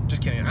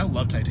 Just kidding. I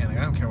love Titanic.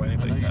 I don't care what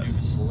anybody says.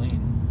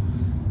 Celine.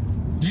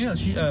 Do you know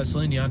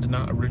Celine Dion did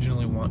not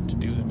originally want to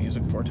do the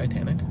music for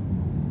Titanic?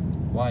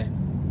 Why?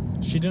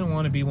 She didn't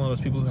want to be one of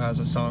those people who has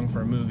a song for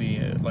a movie,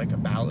 like a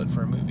ballad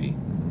for a movie.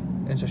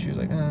 And so she was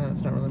like,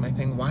 that's not really my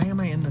thing. Why am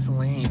I in this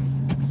lane?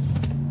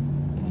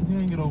 You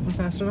gonna get over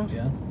fast enough?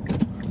 Yeah.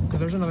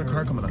 Because there's another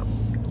car coming up.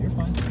 You're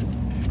fine.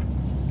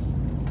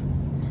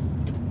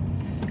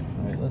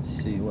 Alright, let's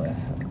see what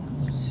happened.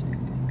 Let's see.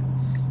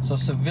 So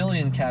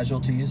civilian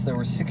casualties, there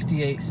were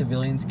 68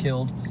 civilians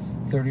killed,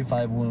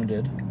 35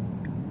 wounded.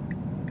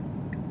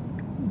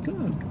 It's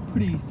a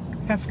pretty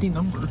hefty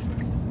number.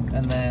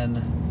 And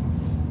then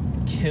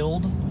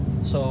killed,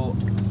 so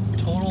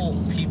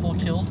total people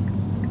killed,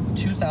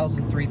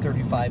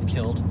 2,335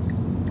 killed.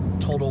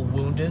 Total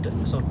wounded,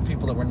 so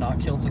people that were not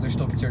killed, so they're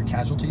still considered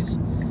casualties,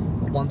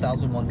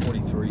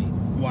 1,143.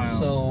 Wow.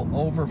 So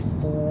over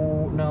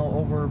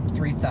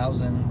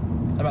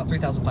 3,000, about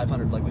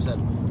 3,500, like we said,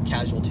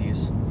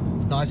 casualties.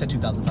 No, I said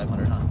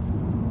 2,500, huh? I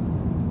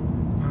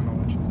don't know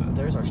what you said.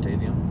 There's our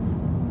stadium.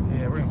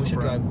 Yeah, we're gonna We should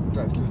drive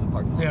through the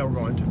parking lot. Yeah, we're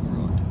going to.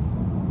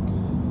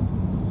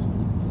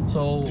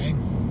 So, Dang.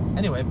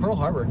 anyway, Pearl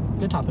Harbor,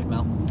 good topic,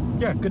 Mel.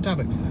 Yeah, good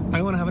topic.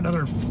 I want to have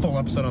another full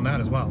episode on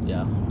that as well.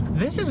 Yeah.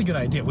 This is a good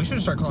idea. We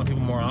should start calling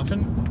people more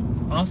often,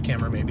 off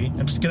camera maybe,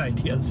 and just get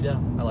ideas. Yeah,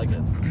 I like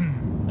it.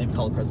 Maybe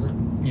call the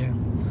president. Yeah.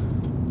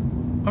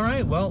 All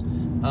right, well,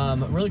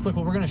 really quick,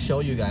 what we're going to show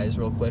you guys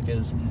real quick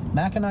is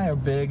Mac and I are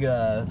big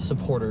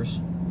supporters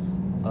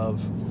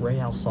of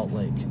Real Salt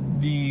Lake.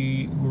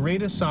 the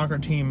greatest soccer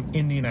team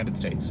in the United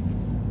States.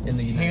 In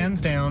the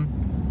Hands down.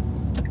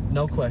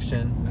 No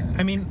question.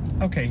 I mean,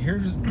 okay,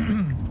 here's...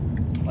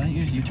 Why don't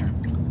you use U-turn?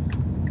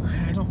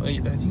 I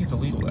think it's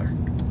illegal there.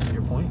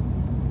 Your point?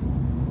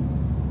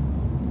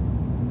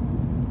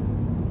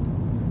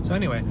 So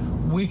anyway,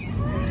 we...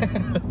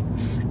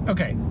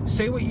 Okay,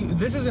 say what you...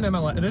 This is an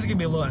MLS... This is going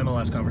to be a little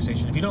MLS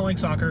conversation. If you don't like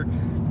soccer,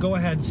 go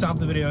ahead, stop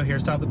the video here,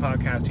 stop the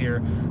podcast here.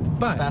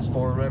 But... Fast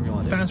forward, whatever you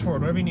want to do. Fast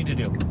forward, whatever you need to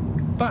do.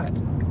 But,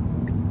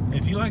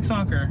 if you like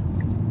soccer,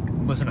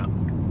 listen up.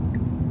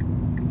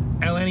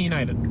 Atlanta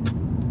United.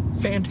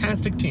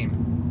 Fantastic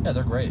team. Yeah,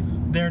 they're great.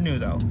 They're new,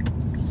 though.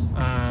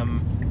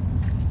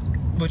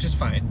 Which is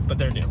fine, but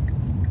they're new.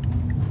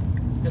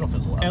 It'll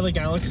fizzle out. LA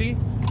Galaxy.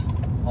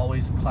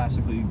 Always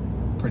classically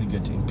pretty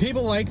good team.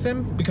 People like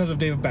them because of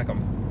David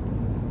Beckham.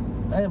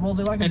 Well,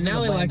 they like him. And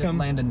now they like him.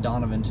 Landon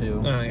Donovan,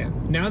 too. Oh, yeah.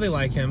 Now they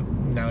like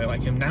him. Now they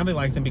like him. Now they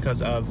like them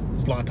because of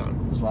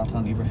Zlatan.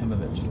 Zlatan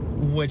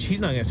Ibrahimovic. Which he's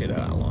not going to stay there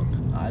that long.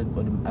 I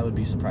would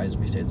be surprised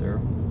if he stays there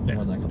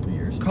more than a couple of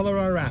years.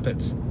 Colorado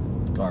Rapids.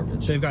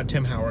 Garbage. They've got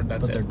Tim Howard.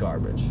 That's But they're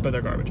garbage. But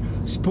they're garbage.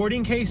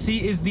 Sporting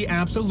KC is the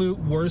absolute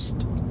worst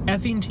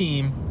effing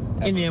team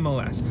in the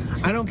MLS.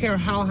 I don't care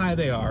how high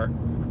they are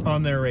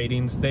on their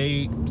ratings.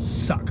 They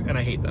suck, and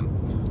I hate them.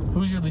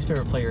 Who's your least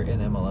favorite player in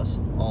MLS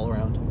all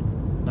around?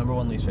 Number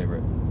one least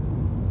favorite.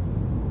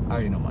 I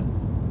already know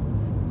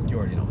mine. You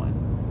already know mine.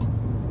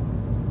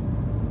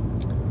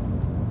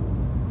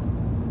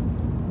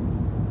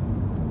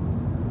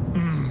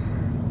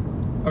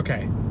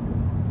 Okay.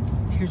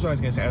 Here's what I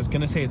was going to say. I was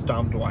going to say it's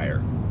Dom Dwyer,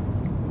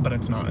 but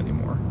it's not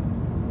anymore.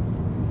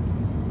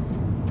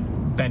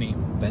 Benny.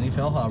 Benny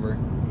Feilhaber.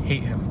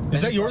 Hate him.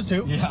 Is that yours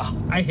too? Yeah.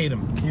 I hate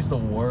him. He's the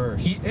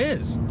worst. He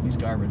is. He's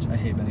garbage. I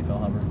hate Benny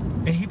Feilhaber.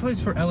 And he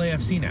plays for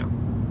LAFC now.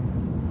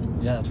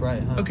 Yeah, that's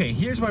right, huh? Okay,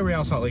 here's why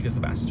Real Salt Lake is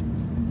the best.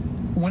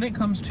 When it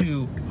comes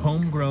to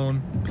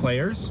homegrown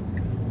players,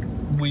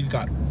 we've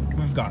got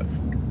it.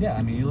 Yeah,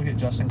 I mean, you look at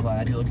Justin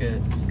Glad, you look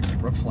at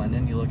Brooks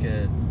Lennon, you look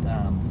at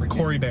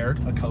Corey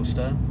Baird.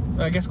 Acosta.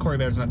 I guess Corey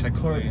Baird's not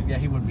technically. Yeah,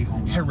 he would be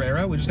home.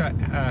 Herrera, we just got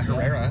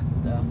Herrera,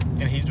 Yeah.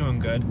 and he's doing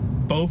good.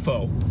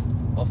 Bofo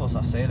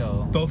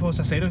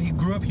Sacedo, he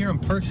grew up here in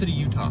Park City,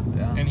 Utah,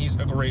 Yeah. and he's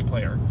a great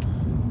player.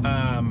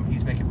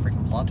 He's making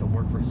freaking Plato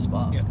work for his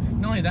spot. Yeah.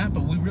 Not only that,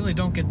 but we really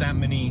don't get that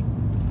many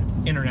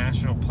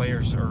international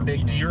players or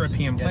Big names.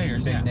 European Yeah,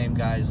 players. Big name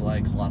guys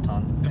like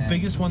Zlatan. The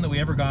biggest one that we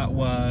ever got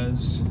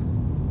was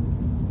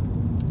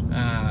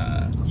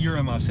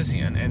Yura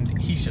Movsisian, and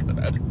he shit the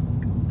bed.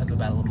 At the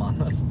Battle of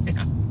Monmouth.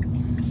 Yeah.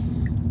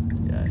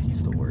 Yeah,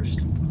 he's the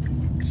worst.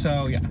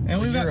 So yeah, and So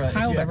we've got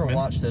Kyle if you ever Beckerman.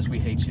 watch this, we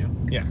hate you.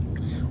 Yeah,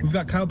 we've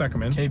got Kyle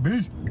Beckerman,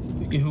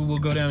 KB. who will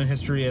go down in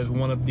history as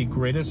one of the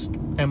greatest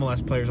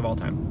MLS players of all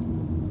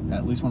time.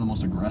 At least one of the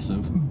most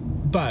aggressive.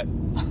 But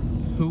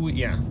who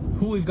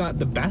we've got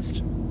the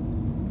best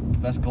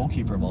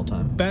Goalkeeper of all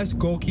time. best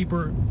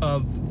goalkeeper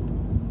of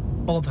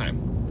all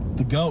time,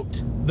 The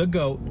GOAT. the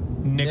GOAT,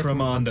 Nick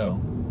Rimando.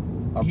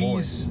 Our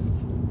boy.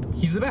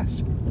 He's the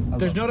best.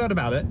 There's no doubt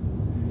about it.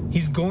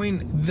 He's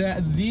going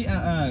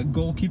the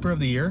goalkeeper of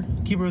the year,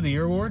 keeper of the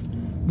year award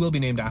will be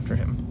named after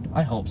him.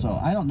 I hope so.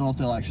 I don't know if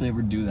they'll actually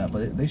ever do that,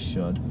 but they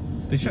should.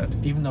 They should.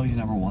 Even though he's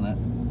never won it,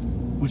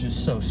 which is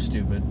so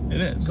stupid.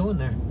 It is. Go in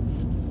there.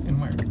 in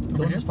where? Go Over in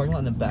here? this parking lot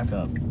and then back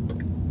up.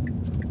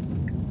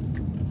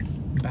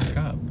 Back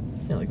up.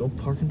 Yeah, like go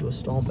park into a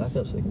stall, back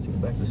up so they can see the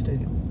back of the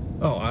stadium.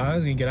 Oh, I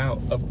was gonna get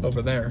out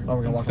over there. Oh,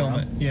 we're gonna and walk film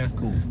around? it. Yeah,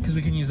 Cool. Because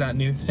we can use that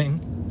new thing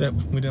that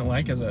we didn't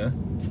like as a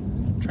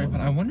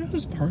tripod. I wonder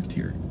who's parked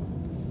here.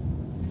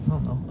 I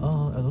don't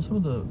know. Are those some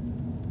of the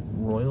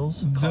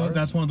Royals cars?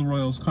 That's one of the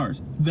Royals'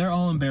 cars. They're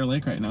all in Bear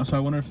Lake right now, so I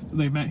wonder if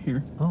they met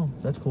here. Oh,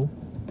 that's cool.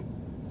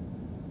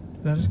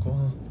 That is cool.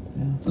 Huh?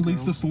 Yeah. At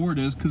least the Ford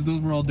is, because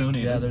those were all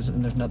donated. Yeah,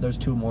 there's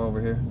two more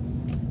over here.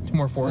 two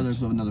more Oh, Fords.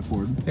 there's another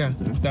Ford. Yeah, right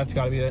there. that's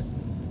got to be it.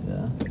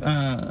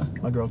 Yeah.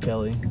 My girl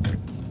Kelly.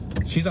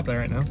 She's up there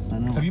right now. I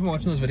know. Have you been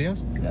watching those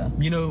videos? Yeah.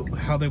 You know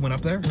how they went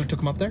up there? Who took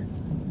them up there?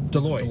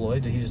 Deloitte.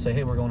 Deloitte. Did he just say,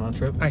 "Hey, we're going on a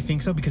trip"? I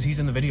think so because he's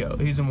in the video.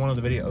 He's in one of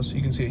the videos.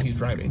 You can see it. He's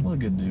driving. What a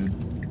good dude.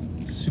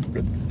 Super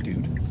good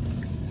dude.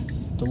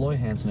 Deloitte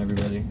Hansen,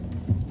 everybody.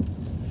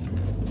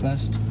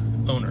 Best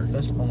Owner.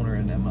 owner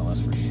in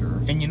MLS for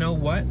sure. And you know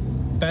what?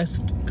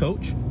 Best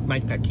coach,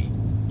 Mike Petke.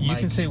 You Mike-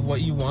 can say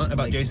what you want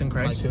about Mike- Jason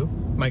Kreis. Mike who?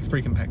 Mike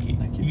freaking Petke.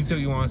 Thank you. You can say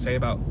what you want to say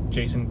about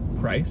Jason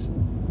Kreis.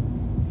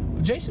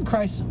 Jason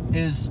Kreis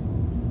is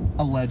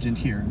a legend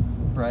here,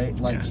 right?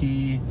 Like Yeah.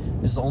 he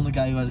is the only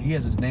guy who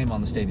has his name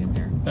on the stadium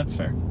here. That's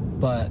fair.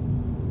 But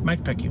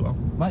Mike Petke will.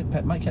 Mike,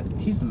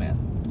 he's the man.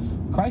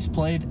 Kreis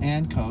played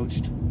and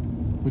coached,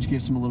 which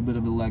gives him a little bit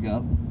of a leg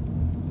up.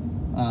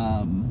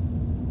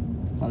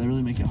 Wow, they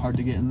really make it hard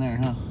to get in there,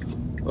 huh?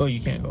 Oh,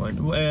 you can't go in.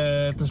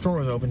 If the store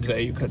was open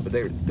today, you could, but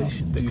they Do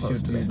you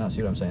closed do you today. not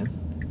see what I'm saying?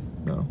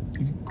 No.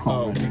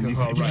 Crawl right you can underneath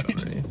crawl it. right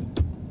underneath.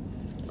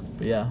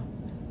 But yeah.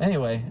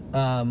 Anyway,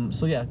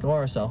 so yeah, go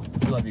RSL.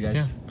 We love you guys.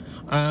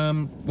 Yeah.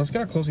 Let's get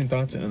our closing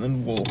thoughts in, and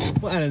then we'll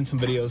add in some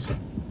videos.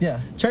 Yeah.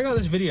 Check out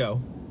this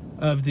video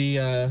of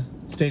the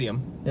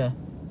stadium. Yeah.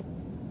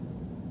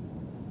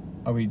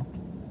 Are we?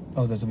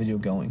 Oh, there's a video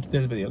going.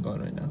 There's a video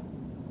going right now.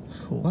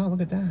 Cool. Wow,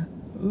 look at that.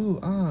 Ooh,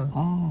 ah.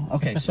 Oh,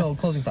 okay. So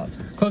closing thoughts.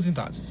 Closing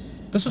thoughts.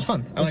 This was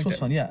fun. I This liked was it.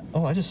 fun. Yeah.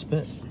 Oh, I just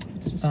spit.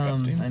 It's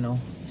disgusting. I know.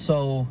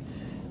 So,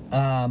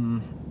 I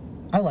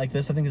like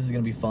this. I think this is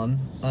gonna be fun.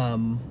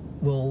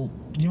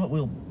 You know what?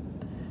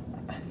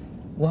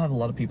 We'll have a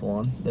lot of people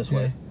on this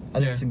way. I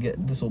think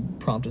this will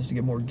prompt us to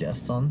get more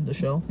guests on the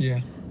show.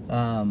 Yeah.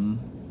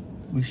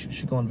 We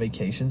should go on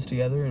vacations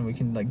together, and we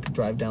can like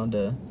drive down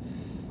to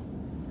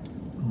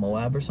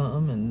Moab or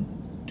something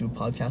and do a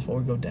podcast while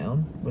we go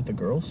down with the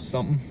girls.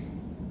 Something.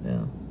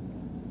 Yeah,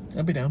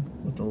 I'd be down.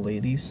 with the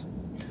ladies.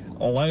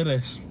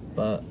 Ladies.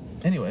 But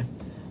anyway,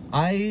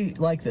 I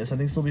like this. I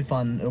think this will be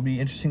fun. It'll be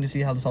interesting to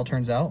see how this all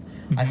turns out.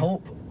 I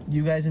hope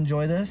you guys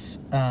enjoy this.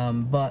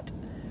 But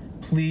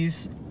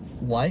please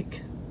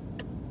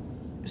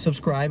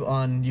subscribe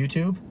on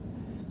YouTube,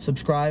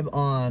 subscribe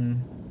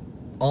on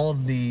all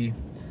of the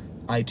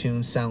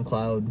iTunes,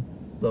 SoundCloud,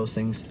 those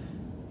things.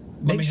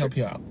 Let me help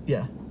you out.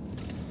 Yeah.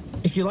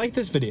 If you like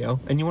this video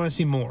and you want to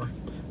see more,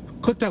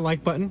 click that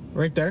like button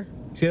right there.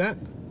 See that?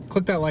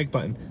 Click that like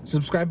button.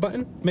 Subscribe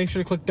button, make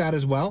sure to click that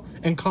as well,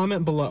 and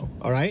comment below,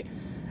 all right?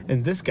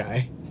 And this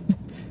guy,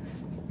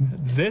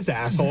 this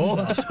asshole,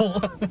 this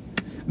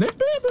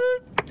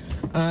beeper.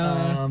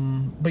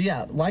 But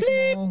yeah, like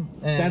them all.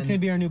 And That's going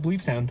to be our new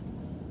bleep sound.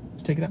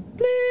 Let's take it out.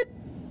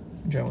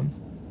 Bleep. Try one.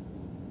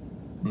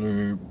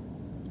 Bleep.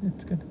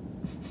 It's good.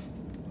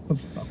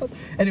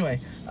 Anyway,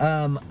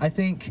 I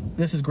think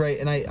this is great,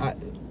 and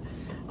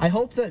I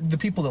hope that the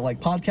people that like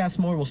podcasts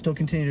more will still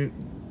continue to,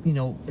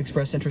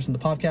 express interest in the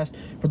podcast.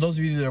 For those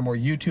of you that are more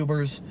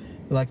YouTubers,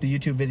 who like the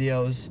YouTube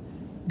videos,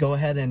 go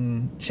ahead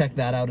and check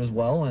that out as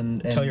well,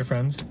 and Tell your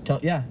friends.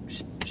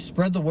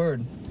 Spread the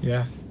word.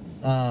 Yeah.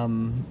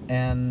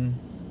 And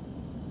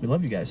we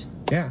love you guys.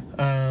 Yeah.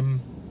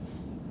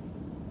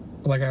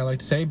 Like I like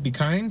to say, be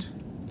kind.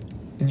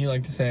 And you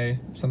like to say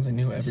something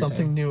new every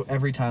time. New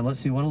every time. Let's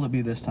see, what'll it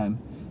be this time?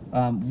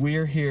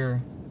 We're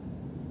here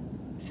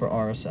for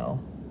RSL.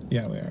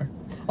 Yeah, we are.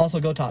 Also,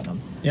 go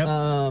Tottenham. Yep.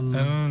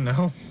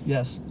 No.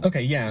 Yes.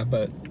 Okay, yeah,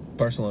 but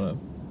Barcelona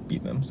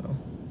beat them, so.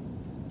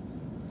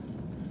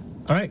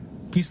 All right.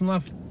 Peace and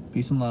love.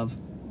 Peace and love.